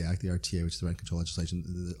Tenancy Act, the RTA, which is the rent control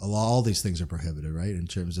legislation, all these things are prohibited, right? In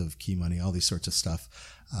terms of key money, all these sorts of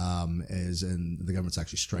stuff and the government's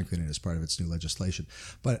actually strengthening it as part of its new legislation.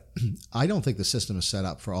 But I don't think the system is set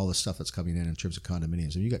up for all the stuff that's coming in terms of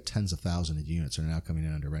condominiums. I mean, you got tens of thousands of units that are now coming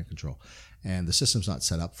in under rent control, and the system's not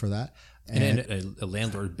set up for that. And a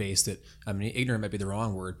landlord base that, I mean, ignorant might be the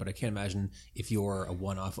wrong word, but I can't imagine if you're a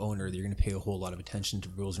one-off owner that you're going to pay a whole lot of attention to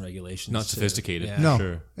rules and regulations. Not sophisticated. Yeah. No,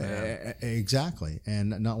 sure. Exactly,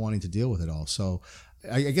 and not wanting to deal with it all. So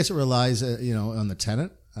I guess it relies, on the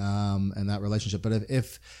tenant and that relationship. But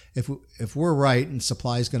if we're right and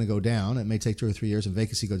supply is going to go down, it may take 2 or 3 years, and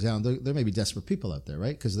vacancy goes down. There may be desperate people out there,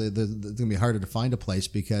 right? Because they're going to be harder to find a place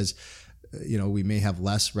because we may have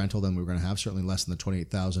less rental than we're going to have, certainly less than the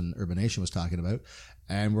 28,000 Urbanation was talking about.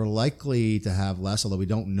 And we're likely to have less, although we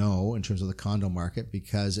don't know in terms of the condo market,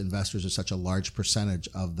 because investors are such a large percentage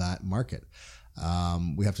of that market.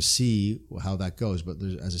 We have to see how that goes. But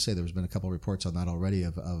as I say, there's been a couple of reports on that already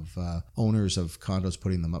of owners of condos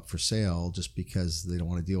putting them up for sale just because they don't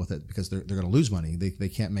want to deal with it, because they're going to lose money. They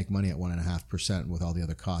can't make money at 1.5% with all the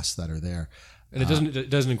other costs that are there. And it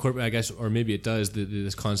doesn't incorporate, I guess, or maybe it does,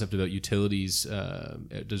 this concept about utilities.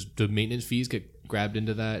 Do maintenance fees get grabbed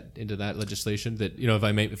into that legislation? That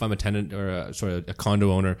if I'm a tenant or a condo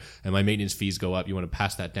owner and my maintenance fees go up, you want to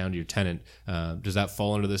pass that down to your tenant. Does that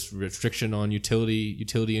fall under this restriction on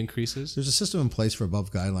utility increases? There's a system in place for above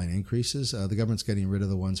guideline increases. The government's getting rid of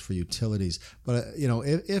the ones for utilities. But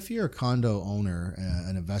if you're a condo owner,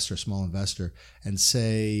 an investor, small investor, and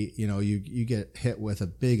say you get hit with a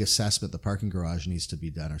big assessment, the parking garage needs to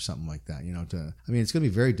be done or something like that. It's going to be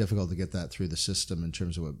very difficult to get that through the system in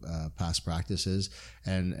terms of what past practice is.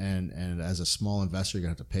 And as a small investor, you're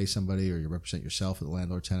going to have to pay somebody, or you represent yourself at the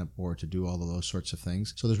landlord-tenant board to do all of those sorts of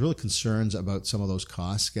things. So there's really concerns about some of those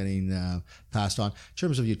costs getting passed on. In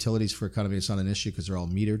terms of utilities for economy, it's not an issue because they're all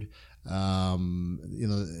metered.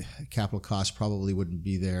 Capital costs probably wouldn't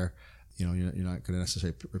be there. You're not going to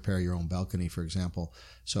necessarily repair your own balcony, for example.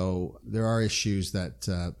 So there are issues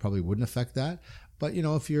that probably wouldn't affect that. But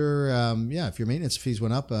if your maintenance fees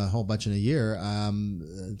went up a whole bunch in a year,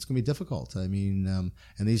 it's going to be difficult. I mean,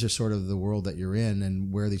 and these are sort of the world that you're in,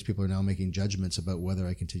 and where these people are now making judgments about whether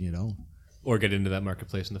I continue to own. Or get into that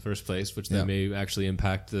marketplace in the first place, which then may actually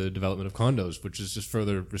impact the development of condos, which is just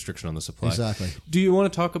further restriction on the supply. Exactly. Do you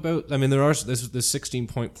want to talk about? I mean, there are this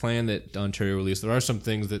 16-point plan that Ontario released. There are some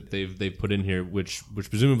things that they've put in here, which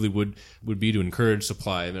presumably would be to encourage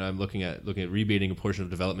supply. I mean, I'm looking at rebating a portion of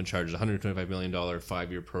development charges, $125 million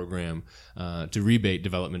 5-year program to rebate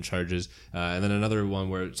development charges, and then another one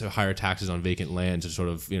where it's higher taxes on vacant land to sort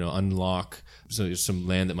of unlock some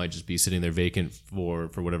land that might just be sitting there vacant for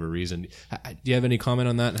whatever reason. Do you have any comment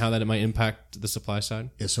on that and how that it might impact the supply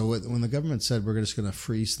side? Yeah, so when the government said we're just going to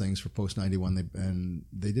freeze things for post-91,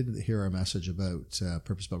 they did hear our message about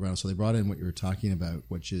purpose-built rental. So they brought in what you were talking about,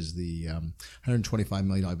 which is the $125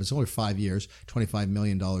 million. But it's only 5 years, $25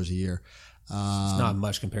 million a year. It's not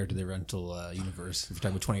much compared to the rental universe. If you're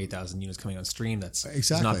talking about 28,000 units coming on stream, that's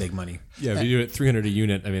not big money. Yeah, if you do it 300 a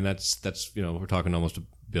unit, I mean, that's we're talking almost $1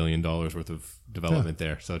 billion worth of development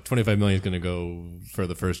there. So 25 million is going to go for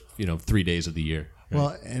the first 3 days of the year. Right?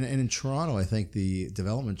 Well, and in Toronto, I think the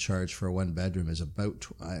development charge for a 1-bedroom is about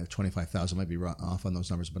 25,000. Might be off on those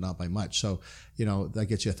numbers, but not by much. So that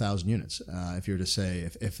gets you 1,000 units. If you were to say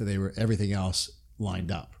if they were everything else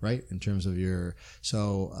lined up, right, in terms of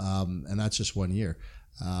and that's just 1 year.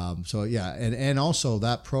 And also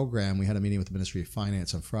that program, we had a meeting with the Ministry of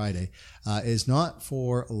Finance on Friday, is not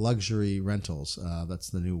for luxury rentals.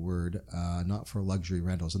 That's the new word, not for luxury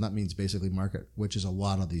rentals. And that means basically market, which is a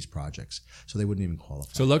lot of these projects. So they wouldn't even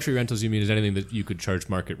qualify. So luxury rentals, you mean, is anything that you could charge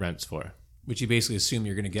market rents for? Which you basically assume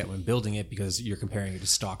you're going to get when building it because you're comparing it to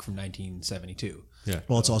stock from 1972. Yeah.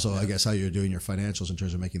 Well, it's also, I guess, how you're doing your financials in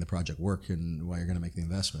terms of making the project work and why you're going to make the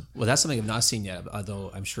investment. Well, that's something I've not seen yet,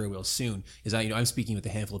 although I'm sure I will soon. Is that I'm speaking with a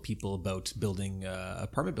handful of people about building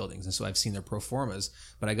apartment buildings, and so I've seen their pro formas.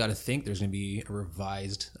 But I got to think there's going to be a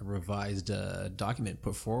revised document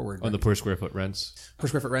put forward on the per square foot rents,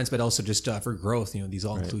 but also just for growth. These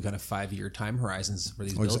all include kind of 5-year time horizons for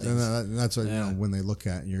these buildings. And that's what, when they look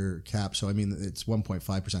at your cap. So I mean, it's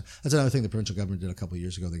 1.5%. That's another thing the provincial government did a couple of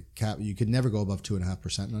years ago. The cap, you could never go above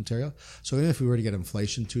 2.5% in Ontario. So even if we were to get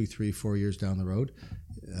inflation 2, 3, 4 years down the road,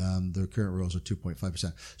 the current rules are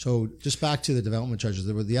 2.5%. So just back to the development charges,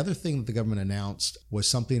 the other thing that the government announced was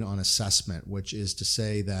something on assessment, which is to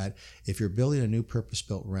say that if you're building a new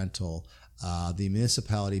purpose-built rental, the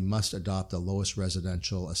municipality must adopt the lowest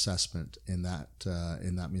residential assessment in that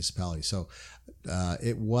municipality. So they're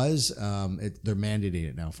mandating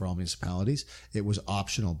it now for all municipalities. It was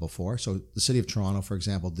optional before. So the city of Toronto, for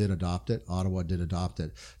example, did adopt it. Ottawa did adopt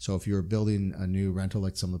it. So if you were building a new rental,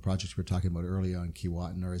 like some of the projects we were talking about earlier on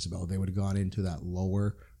Keewatin or Isabel, they would have gone into that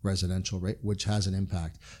lower residential rate, which has an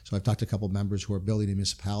impact. So I've talked to a couple of members who are building in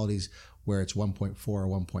municipalities where it's 1.4 or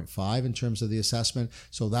 1.5 in terms of the assessment.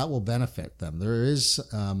 So that will benefit them. There is,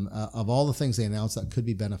 of all the things they announced that could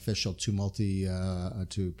be beneficial to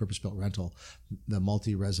to purpose-built rental, the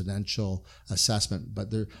multi-residential assessment.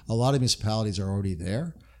 But a lot of municipalities are already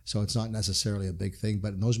there, so it's not necessarily a big thing.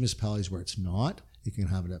 But in those municipalities where it's not, it can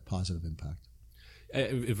have a positive impact.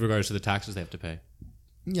 In regards to the taxes they have to pay.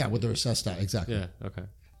 Yeah, with their assessed tax, exactly. Yeah, okay.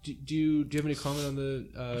 Do you have any comment on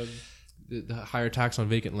the higher tax on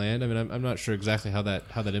vacant land? I mean, I'm not sure exactly how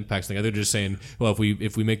that impacts things. They're just saying, well,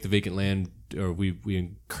 if we make the vacant land, or we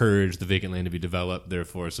encourage the vacant land to be developed,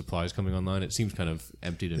 therefore supply is coming online. It seems kind of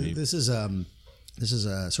empty to me. This is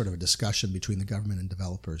a sort of a discussion between the government and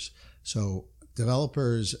developers. So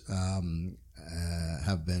developers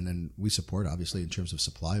have been, and we support obviously in terms of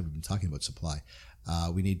supply. We've been talking about supply.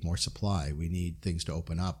 We need more supply. We need things to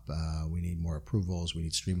open up. We need more approvals. We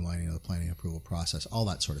need streamlining of the planning approval process, all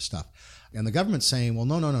that sort of stuff. And the government's saying, well,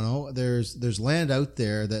 no. There's land out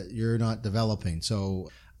there that you're not developing.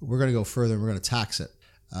 So we're going to go further and we're going to tax it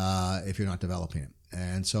if you're not developing it.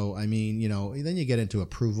 And so, I mean, then you get into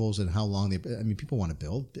approvals and how long people want to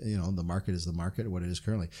build. The market is the market, what it is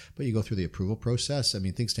currently. But you go through the approval process. I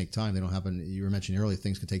mean, things take time. They don't happen. You were mentioning earlier,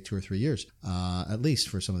 things can take 2 or 3 years, at least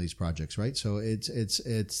for some of these projects, right? So it's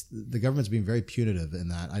the government's being very punitive in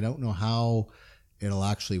that. I don't know how it'll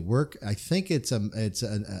actually work. I think it's an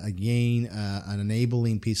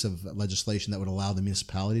enabling piece of legislation that would allow the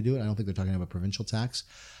municipality to do it. I don't think they're talking about provincial tax,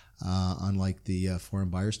 unlike the foreign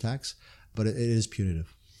buyers tax. But it is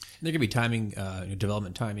punitive. There could be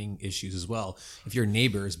development timing issues as well. If your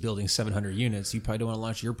neighbor is building 700 units, you probably don't want to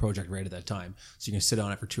launch your project right at that time. So you're going to sit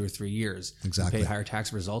on it for 2 or 3 years. Exactly. You pay higher tax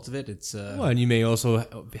as a result of it. It's well, and you may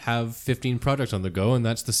also have 15 projects on the go, and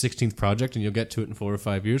that's the 16th project, and you'll get to it in 4 or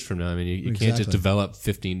 5 years from now. I mean, you can't just develop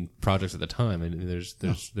 15 projects at a time. I mean, there's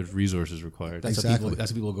resources required. That's how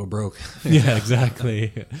people go broke. Yeah,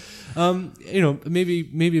 exactly.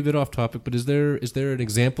 Maybe a bit off topic, but is there an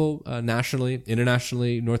example nationally,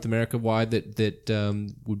 internationally, North America wide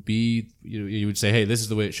that would be you would say, hey, this is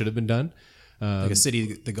the way it should have been done, like a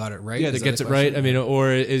city that got it right? Yeah, that gets it right. I mean,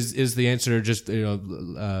 or is the answer just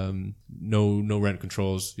no rent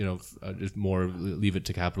controls? Just more leave it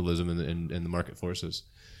to capitalism and the market forces.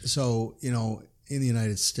 So in the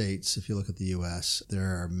United States, if you look at the U.S.,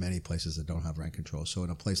 there are many places that don't have rent control. So in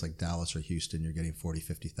a place like Dallas or Houston, you're getting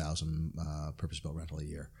 50,000 purpose-built rental a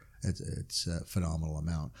year. It's a phenomenal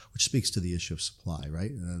amount, which speaks to the issue of supply,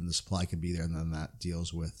 right? And the supply can be there, and then that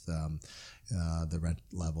deals with the rent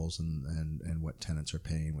levels and what tenants are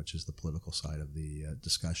paying, which is the political side of the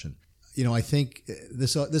discussion. I think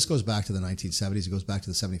this goes back to the 1970s. It goes back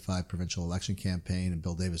to the 75 provincial election campaign, and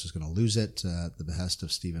Bill Davis was going to lose it at the behest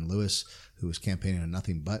of Stephen Lewis, who was campaigning on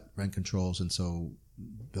nothing but rent controls. And so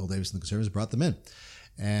Bill Davis and the Conservatives brought them in.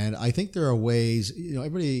 And I think there are ways,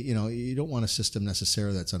 everybody, you don't want a system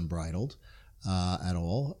necessarily that's unbridled at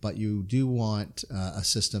all, but you do want a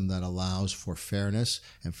system that allows for fairness,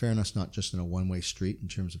 and fairness not just in a one-way street in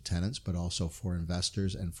terms of tenants, but also for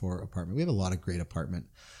investors and for apartment. We have a lot of great apartment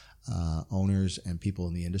owners and people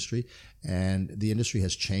in the industry, and the industry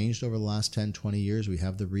has changed over the last 10, 20 years. We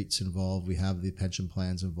have the REITs involved, we have the pension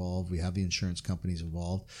plans involved, we have the insurance companies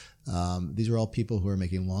involved. These are all people who are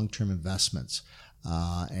making long-term investments.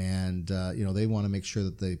 And they want to make sure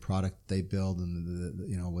that the product they build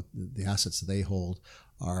and with the assets that they hold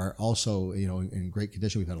are also, in great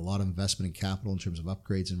condition. We've had a lot of investment in capital in terms of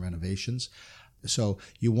upgrades and renovations. So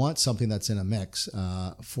you want something that's in a mix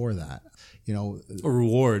for that, or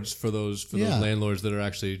rewards for those landlords that are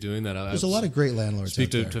actually doing that. There's a lot of great landlords. Speak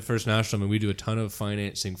to First National. I mean, we do a ton of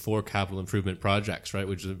financing for capital improvement projects, right?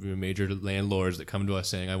 Which is major landlords that come to us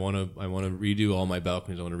saying, I want to redo all my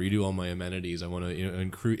balconies, I want to redo all my amenities, I want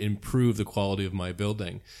to improve the quality of my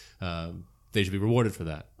building. They should be rewarded for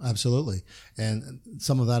that. Absolutely. And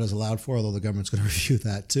some of that is allowed for, although the government's going to review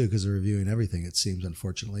that too, because they're reviewing everything, it seems,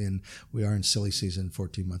 unfortunately. And we are in silly season,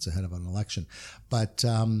 14 months ahead of an election. But,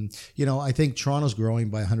 I think Toronto's growing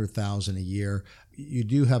by 100,000 a year. You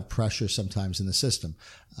do have pressure sometimes in the system.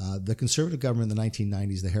 The Conservative government in the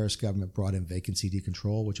 1990s, the Harris government, brought in vacancy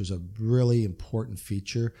decontrol, which was a really important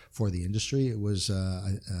feature for the industry. It was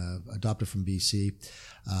adopted from BC,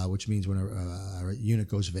 which means when a unit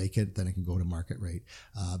goes vacant, then it can go to market rate.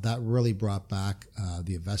 That really brought back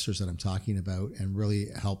the investors that I'm talking about and really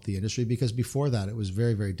helped the industry, because before that it was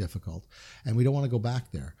very, very difficult, and we don't want to go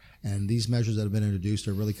back there. And these measures that have been introduced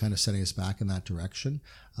are really kind of setting us back in that direction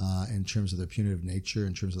in terms of their punitive nature,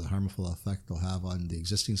 in terms of the harmful effect they'll have on the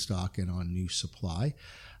existing stock and on new supply.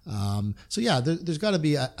 There's got to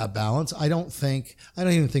be a balance. I don't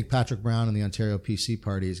even think Patrick Brown and the Ontario PC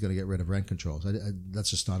Party is going to get rid of rent controls. That's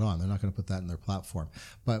just not on. They're not going to put that in their platform.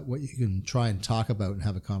 But what you can try and talk about and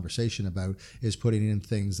have a conversation about is putting in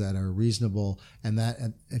things that are reasonable, and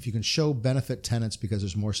if you can show benefit tenants because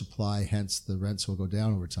there's more supply, hence the rents will go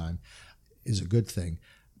down over time, is a good thing.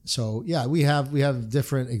 So yeah, we have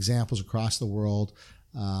different examples across the world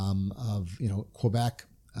of Quebec.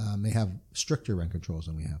 May have stricter rent controls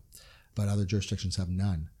than we have, but other jurisdictions have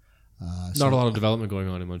none. Not a lot of development going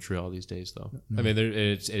on in Montreal these days, though. No. I mean,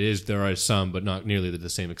 there are some, but not nearly to the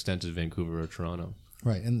same extent as Vancouver or Toronto.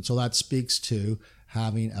 Right, and so that speaks to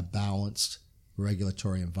having a balanced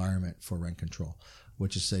regulatory environment for rent control,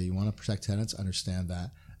 which is say you want to protect tenants, understand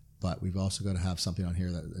that, but we've also got to have something on here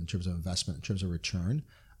that in terms of investment, in terms of return.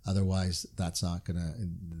 Otherwise, the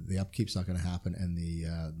upkeep's not going to happen, and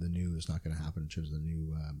the new is not going to happen in terms of the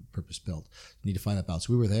new purpose built. You need to find that balance.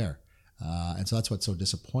 We were there, and so that's what's so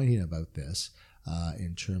disappointing about this.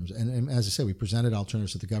 In terms, and as I said, we presented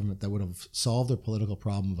alternatives to the government that would have solved their political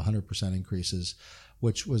problem of 100% increases,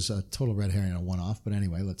 which was a total red herring and a one-off. But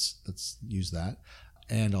anyway, let's use that.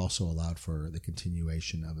 And also allowed for the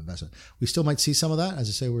continuation of investment. We still might see some of that. As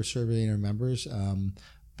I say, we're surveying our members,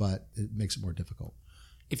 but it makes it more difficult.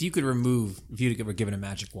 If you were given a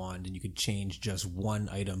magic wand and you could change just one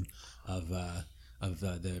item of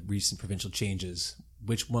the recent provincial changes,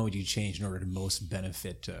 which one would you change in order to most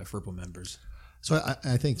benefit FRPO members? So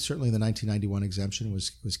I think certainly the 1991 exemption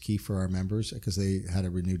was key for our members because they had a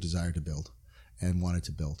renewed desire to build and wanted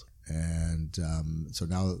to build. And so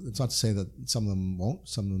now it's not to say that some of them won't,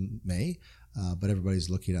 some of them may, but everybody's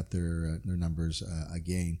looking at their numbers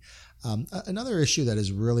again. Another issue that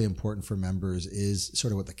is really important for members is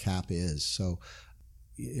sort of what the cap is. So,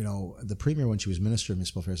 the Premier, when she was Minister of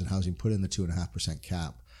Municipal Affairs and Housing, put in the 2.5%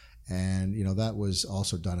 cap. And, that was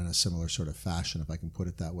also done in a similar sort of fashion, if I can put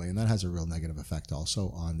it that way. And that has a real negative effect also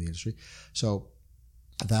on the industry. So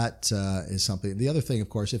that is something. The other thing, of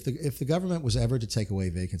course, if the government was ever to take away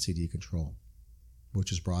vacancy decontrol, which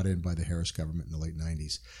was brought in by the Harris government in the late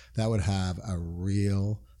 90s, that would have a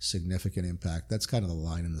real significant impact. That's kind of the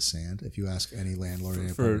line in the sand. If you ask any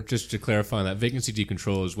landlord... Just to clarify that, vacancy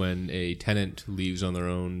decontrol is when a tenant leaves on their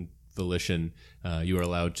own volition, you are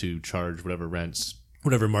allowed to charge whatever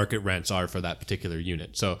market rents are for that particular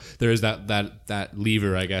unit. So there is that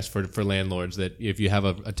lever, I guess, for landlords, that if you have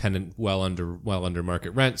a tenant well under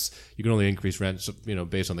market rents, you can only increase rents,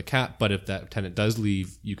 based on the cap. But if that tenant does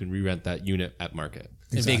leave, you can re-rent that unit at market.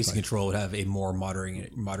 Exactly. And vacancy control would have a more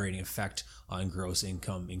moderating effect on gross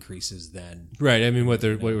income increases than... Right. I mean, what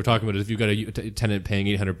we're talking about is if you've got a tenant paying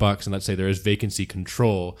 $800 and let's say there is vacancy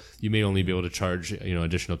control, you may only be able to charge,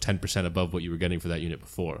 additional 10% above what you were getting for that unit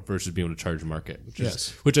before versus being able to charge market,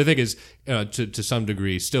 which I think is, to some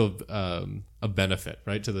degree still a benefit,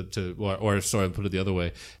 right? Or put it the other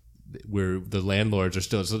way, where the landlords are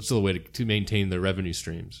still a way to maintain their revenue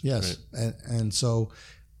streams. Yes. Right? And so...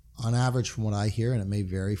 on average, from what I hear, and it may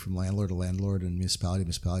vary from landlord to landlord and municipality to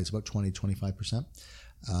municipality, it's about 20-25%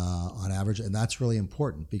 on average. And that's really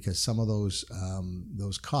important because some of those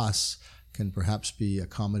costs can perhaps be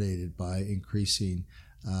accommodated by increasing,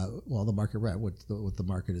 the market rent, what the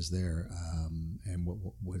market is there, and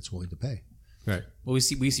what it's willing to pay. Right. Well, we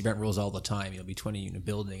see rent rolls all the time. Be 20-unit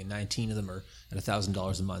building, and 19 of them are at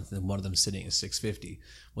 $1,000 a month, and one of them sitting at $650.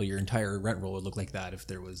 Well, your entire rent roll would look like that if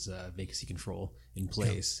there was vacancy control in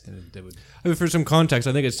place, and it would. I mean, for some context,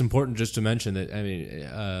 I think it's important just to mention that. I mean,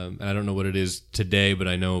 and I don't know what it is today, but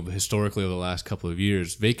I know historically over the last couple of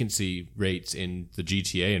years, vacancy rates in the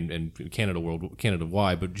GTA and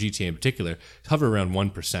Canada-wide, but GTA in particular, hover around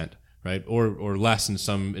 1%. Right, or less in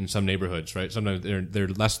some neighborhoods. Right, sometimes they're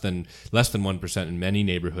less than 1% in many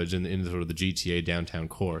neighborhoods in sort of the GTA downtown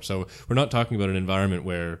core. So we're not talking about an environment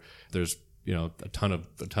where there's a ton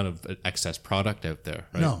of excess product out there.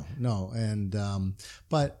 Right? No, and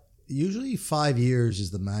but usually 5 years is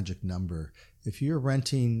the magic number. If you're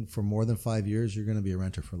renting for more than 5 years, you're going to be a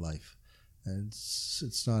renter for life.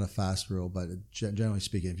 It's not a fast rule, but generally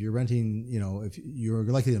speaking, if you're renting, if you're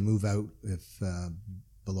likely to move out if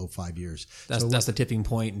below 5 years. That's the tipping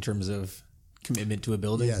point in terms of commitment to a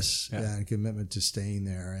building. Yes, and commitment to staying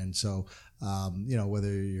there. And so,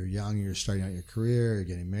 whether you're young, you're starting out your career, you're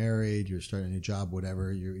getting married, you're starting a new job,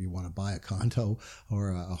 whatever, you want to buy a condo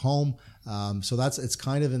or a home. So it's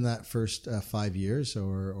kind of in that first 5 years,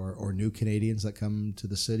 or new Canadians that come to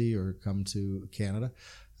the city or come to Canada.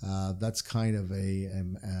 That's kind of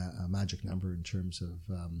a magic number in terms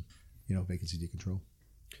of vacancy decontrol.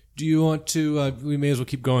 Do you want to? We may as well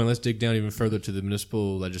keep going. Let's dig down even further to the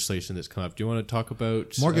municipal legislation that's come up. Do you want to talk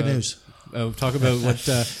about more good news? Talk about what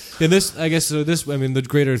in this. I guess so. The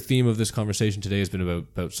greater theme of this conversation today has been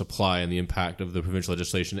about supply and the impact of the provincial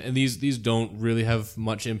legislation. And these don't really have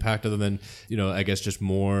much impact other than I guess just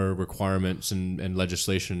more requirements and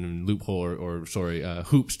legislation and loophole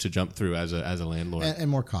hoops to jump through as a landlord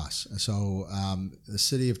and more costs. So the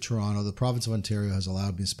City of Toronto, the province of Ontario, has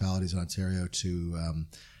allowed municipalities in Ontario to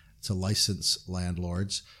license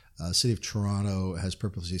landlords. The City of Toronto has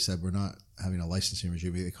purposely said we're not having a licensing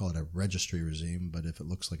regime. They call it a registry regime, but if it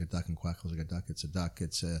looks like a duck and quacks like a duck, it's a duck.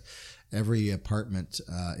 Every apartment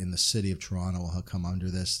in the City of Toronto will come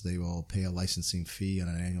under this. They will pay a licensing fee on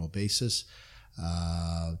an annual basis,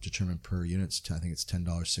 determined per unit. I think it's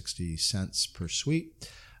 $10.60 per suite.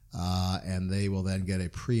 And they will then get a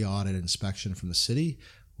pre-audit inspection from the city,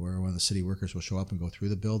 where one of the city workers will show up and go through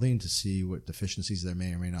the building to see what deficiencies there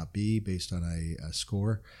may or may not be based on a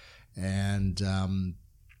score. And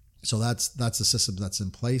so that's the system that's in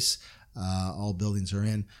place. All buildings are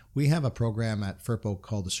in. We have a program at FRPO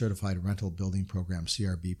called the Certified Rental Building Program,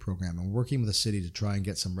 CRB program, and we're working with the city to try and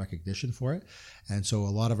get some recognition for it. And so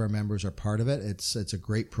a lot of our members are part of it. It's a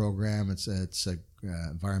great program. It's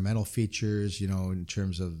environmental features, in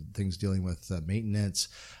terms of things dealing with maintenance,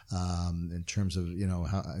 in terms of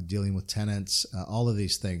dealing with tenants, all of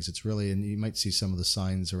these things. It's really, and you might see some of the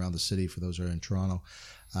signs around the city for those who are in Toronto.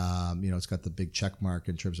 It's got the big check mark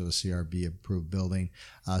in terms of a CRB approved building.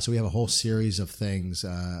 So we have a whole series of things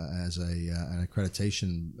as an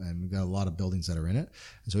accreditation, and we've got a lot of buildings that are in it.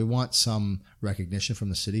 And so we want some recognition from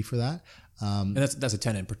the city for that. And that's a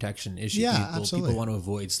tenant protection issue. Yeah, absolutely. People want to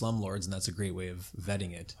avoid slumlords, and that's a great way of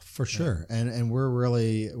vetting it. For sure. Yeah. And we're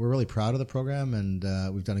really proud of the program, and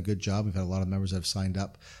we've done a good job. We've had a lot of members that have signed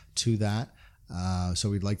up to that. So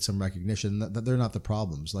we'd like some recognition that they're not the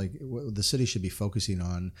problems. Like what the city should be focusing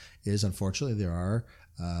on is, unfortunately, there are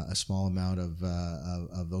a small amount of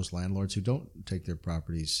those landlords who don't take their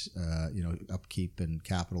properties, upkeep and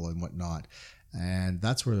capital and whatnot. And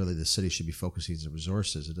that's where really the city should be focusing its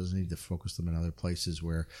resources. It doesn't need to focus them in other places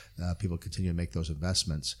where people continue to make those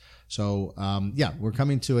investments. So, we're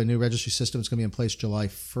coming to a new registry system. It's going to be in place July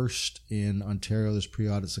 1st in Ontario. There's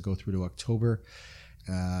pre-audits that go through to October.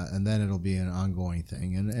 And then it'll be an ongoing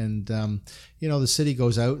thing. And the city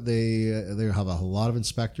goes out. They have a lot of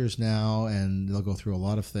inspectors now, and they'll go through a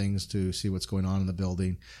lot of things to see what's going on in the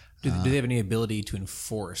building. Do they have any ability to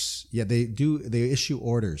enforce? Yeah, they do. They issue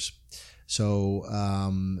orders. So,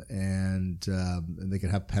 and they can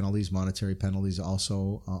have penalties, monetary penalties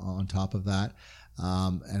also on top of that.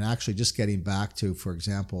 And actually just getting back to, for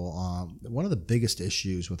example, one of the biggest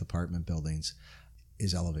issues with apartment buildings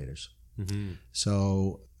is elevators. Mm-hmm.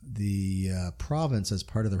 So the province, as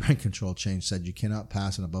part of the rent control change, said you cannot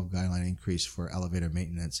pass an above guideline increase for elevator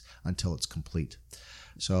maintenance until it's complete.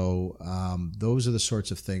 So those are the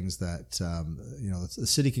sorts of things that the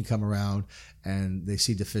city can come around and they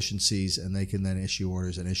see deficiencies, and they can then issue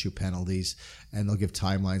orders and issue penalties, and they'll give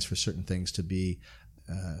timelines for certain things to be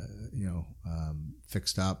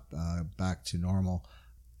fixed up back to normal.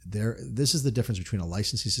 This is the difference between a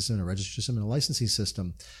licensing system and a registry system. In a licensing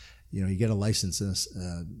system, you get a license, and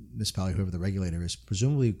municipality, whoever the regulator is,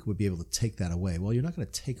 presumably would be able to take that away. Well, you're not going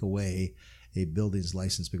to take away a building's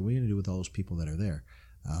license, because what are you going to do with all those people that are there?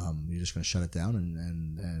 You're just going to shut it down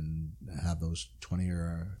and have those 20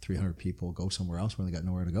 or 300 people go somewhere else when they got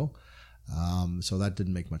nowhere to go. So that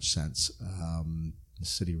didn't make much sense. The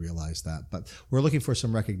city realized that. But we're looking for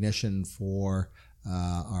some recognition for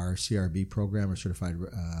our CRB program, our Certified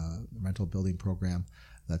Rental Building Program.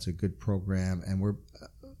 That's a good program, and we're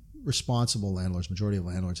responsible landlords. Majority of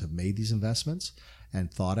landlords have made these investments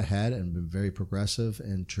and thought ahead and been very progressive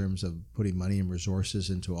in terms of putting money and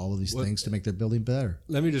resources into all of these things to make their building better.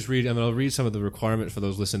 Let me just read. I'll read some of the requirements for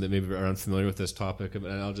those listening that maybe are unfamiliar with this topic, and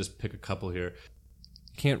I'll just pick a couple here.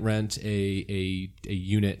 Can't rent a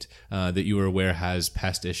unit that you are aware has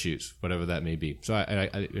pest issues, whatever that may be. So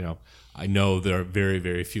I know there are very,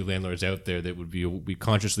 very few landlords out there that would be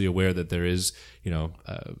consciously aware that there is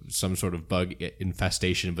some sort of bug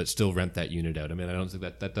infestation, but still rent that unit out. I mean, I don't think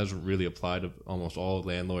that doesn't really apply to almost all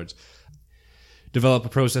landlords. develop a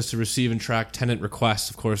process to receive and track tenant requests.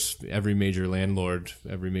 Of course, every major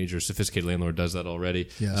sophisticated landlord does that already.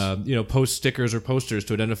 Yes. Post stickers or posters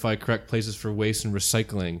to identify correct places for waste and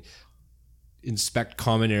recycling. Inspect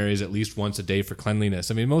common areas at least once a day for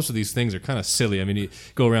cleanliness. I mean, most of these things are kind of silly. I mean, you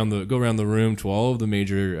go around the room to all of the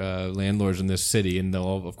major landlords in this city, and they're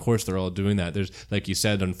all doing that. There's, like you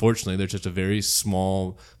said, unfortunately, there's just a very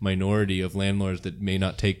small minority of landlords that may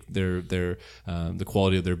not take the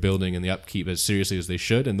quality of their building and the upkeep as seriously as they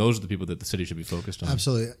should, and those are the people that the city should be focused on.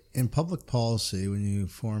 Absolutely. In public policy, when you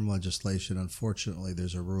form legislation, unfortunately,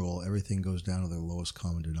 there's a rule: everything goes down to the lowest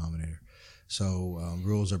common denominator. So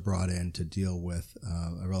rules are brought in to deal with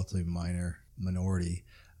a relatively minor minority,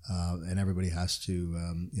 and everybody has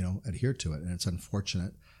to, adhere to it. And it's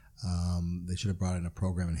unfortunate. They should have brought in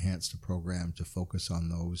enhanced program to focus on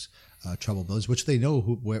those trouble buildings, which they know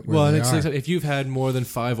where they are. Like, if you've had more than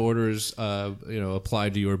 5 orders,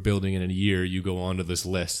 applied to your building in a year, you go onto this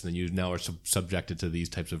list, and you now are subjected to these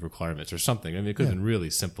types of requirements or something. I mean, it could have been really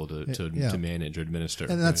simple to manage or administer.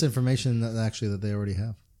 And that's information that they already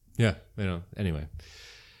have. Yeah, anyway.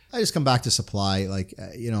 I just come back to supply.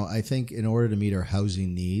 I think in order to meet our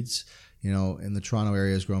housing needs, in the Toronto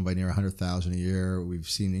area is growing by near 100,000 a year. We've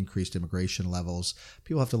seen increased immigration levels.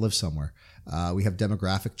 People have to live somewhere. We have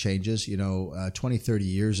demographic changes. 20, 30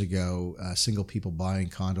 years ago, single people buying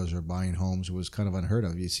condos or buying homes was kind of unheard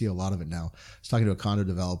of. You see a lot of it now. I was talking to a condo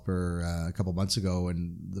developer a couple months ago,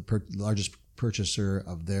 and the largest purchaser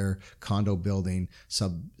of their condo building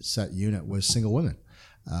subset unit was single women.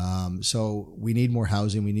 So we need more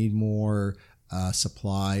housing. We need more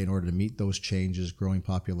supply in order to meet those changes, growing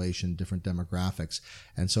population, different demographics.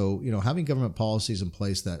 And so, having government policies in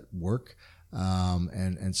place that work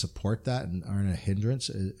and support that and aren't a hindrance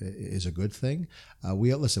is a good thing.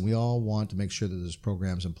 We all want to make sure that there's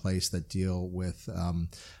programs in place that deal with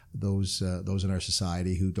those in our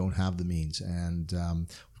society who don't have the means. And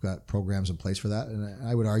we've got programs in place for that. And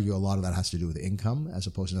I would argue a lot of that has to do with income as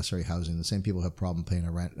opposed to necessarily housing. The same people who have problem paying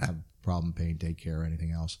a rent have problem paying daycare or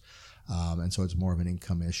anything else. And so it's more of an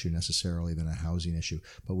income issue necessarily than a housing issue.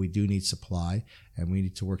 But we do need supply, and we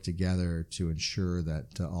need to work together to ensure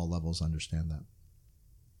that all levels understand that.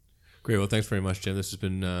 Great. Well, thanks very much, Jim. This has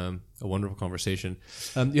been a wonderful conversation.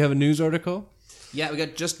 You have a news article? Yeah, we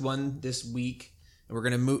got just one this week. We're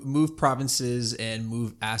going to move provinces and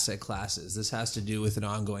move asset classes. This has to do with an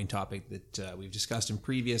ongoing topic that we've discussed in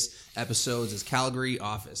previous episodes, is Calgary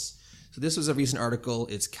office. So this was a recent article.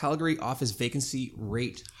 It's Calgary office vacancy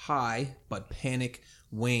rate high, but panic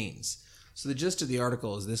wanes. So the gist of the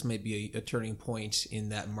article is this might be a turning point in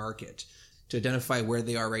that market. To identify where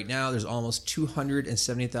they are right now, there's almost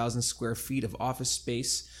 270,000 square feet of office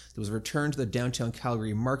space that was returned to the downtown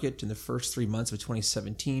Calgary market in the first 3 months of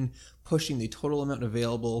 2017, pushing the total amount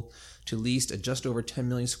available to leased at just over 10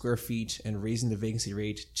 million square feet and raising the vacancy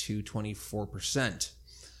rate to 24%.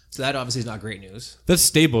 So that obviously is not great news. That's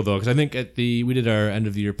stable though, because I think we did our end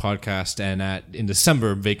of the year podcast, and in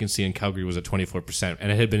December vacancy in Calgary was at 24%,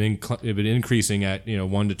 and it had been increasing at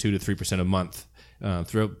 1 to 2 to 3% a month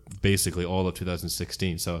throughout basically all of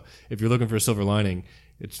 2016. So if you're looking for a silver lining,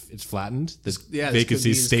 it's flattened.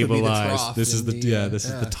 Vacancy stabilized. This is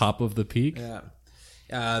the top of the peak. Yeah.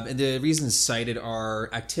 And the reasons cited are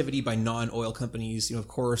activity by non-oil companies. Of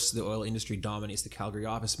course, the oil industry dominates the Calgary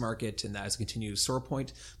office market, and that is a continued sore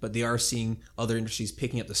point. But they are seeing other industries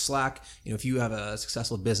picking up the slack. If you have a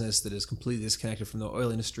successful business that is completely disconnected from the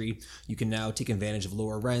oil industry, you can now take advantage of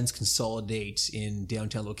lower rents, consolidate in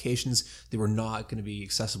downtown locations that were not going to be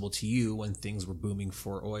accessible to you when things were booming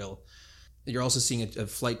for oil. You're also seeing a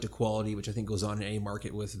flight to quality, which I think goes on in any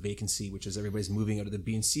market with vacancy, which is everybody's moving out of the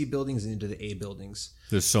B and C buildings and into the A buildings.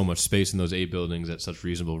 There's so much space in those A buildings at such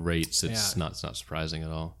reasonable rates. It's not surprising at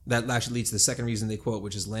all. That actually leads to the second reason they quote,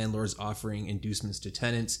 which is landlords offering inducements to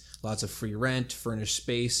tenants, lots of free rent, furnished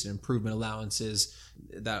space, and improvement allowances.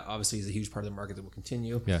 That obviously is a huge part of the market that will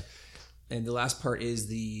continue. Yeah. And the last part is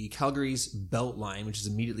the Calgary's Beltline, which is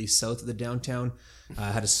immediately south of the downtown,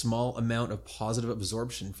 had a small amount of positive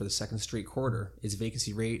absorption for the second straight quarter. Its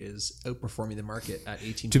vacancy rate is outperforming the market at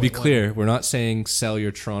 18.1. To be clear, we're not saying sell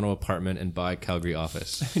your Toronto apartment and buy Calgary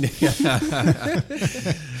office.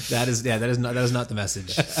 That is not the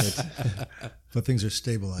message. But things are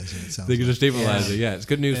stabilizing, it sounds Things are stabilizing, yeah. It's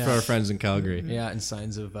good news for our friends in Calgary. Yeah, and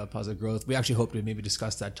signs of positive growth. We actually hope to maybe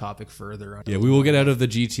discuss that topic further. Yeah, we will get out of the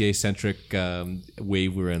GTA-centric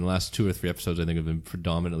wave we were in. The last 2 or 3 episodes, I think, have been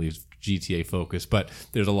predominantly GTA focused, but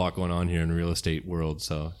there's a lot going on here in the real estate world,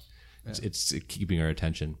 so it's keeping our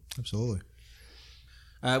attention. Absolutely.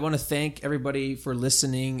 I want to thank everybody for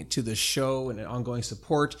listening to the show and ongoing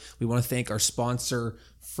support. We want to thank our sponsor,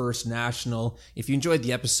 First National. If you enjoyed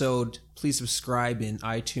the episode, please subscribe in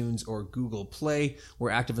iTunes or Google Play.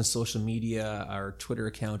 We're active in social media. Our Twitter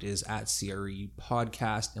account is @CRE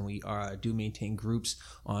Podcast, and we do maintain groups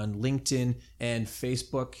on LinkedIn and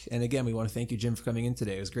Facebook. And again, we want to thank you, Jim, for coming in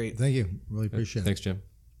today. It was great. Thank you. Really appreciate it. Thanks, Jim.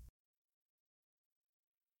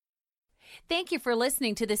 Thank you for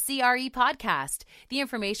listening to the CRE Podcast. The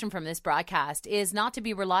information from this broadcast is not to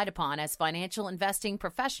be relied upon as financial investing,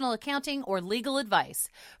 professional accounting, or legal advice.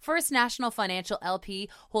 First National Financial LP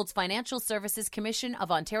holds Financial Services Commission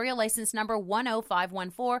of Ontario license number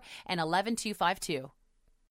 10514 and 11252.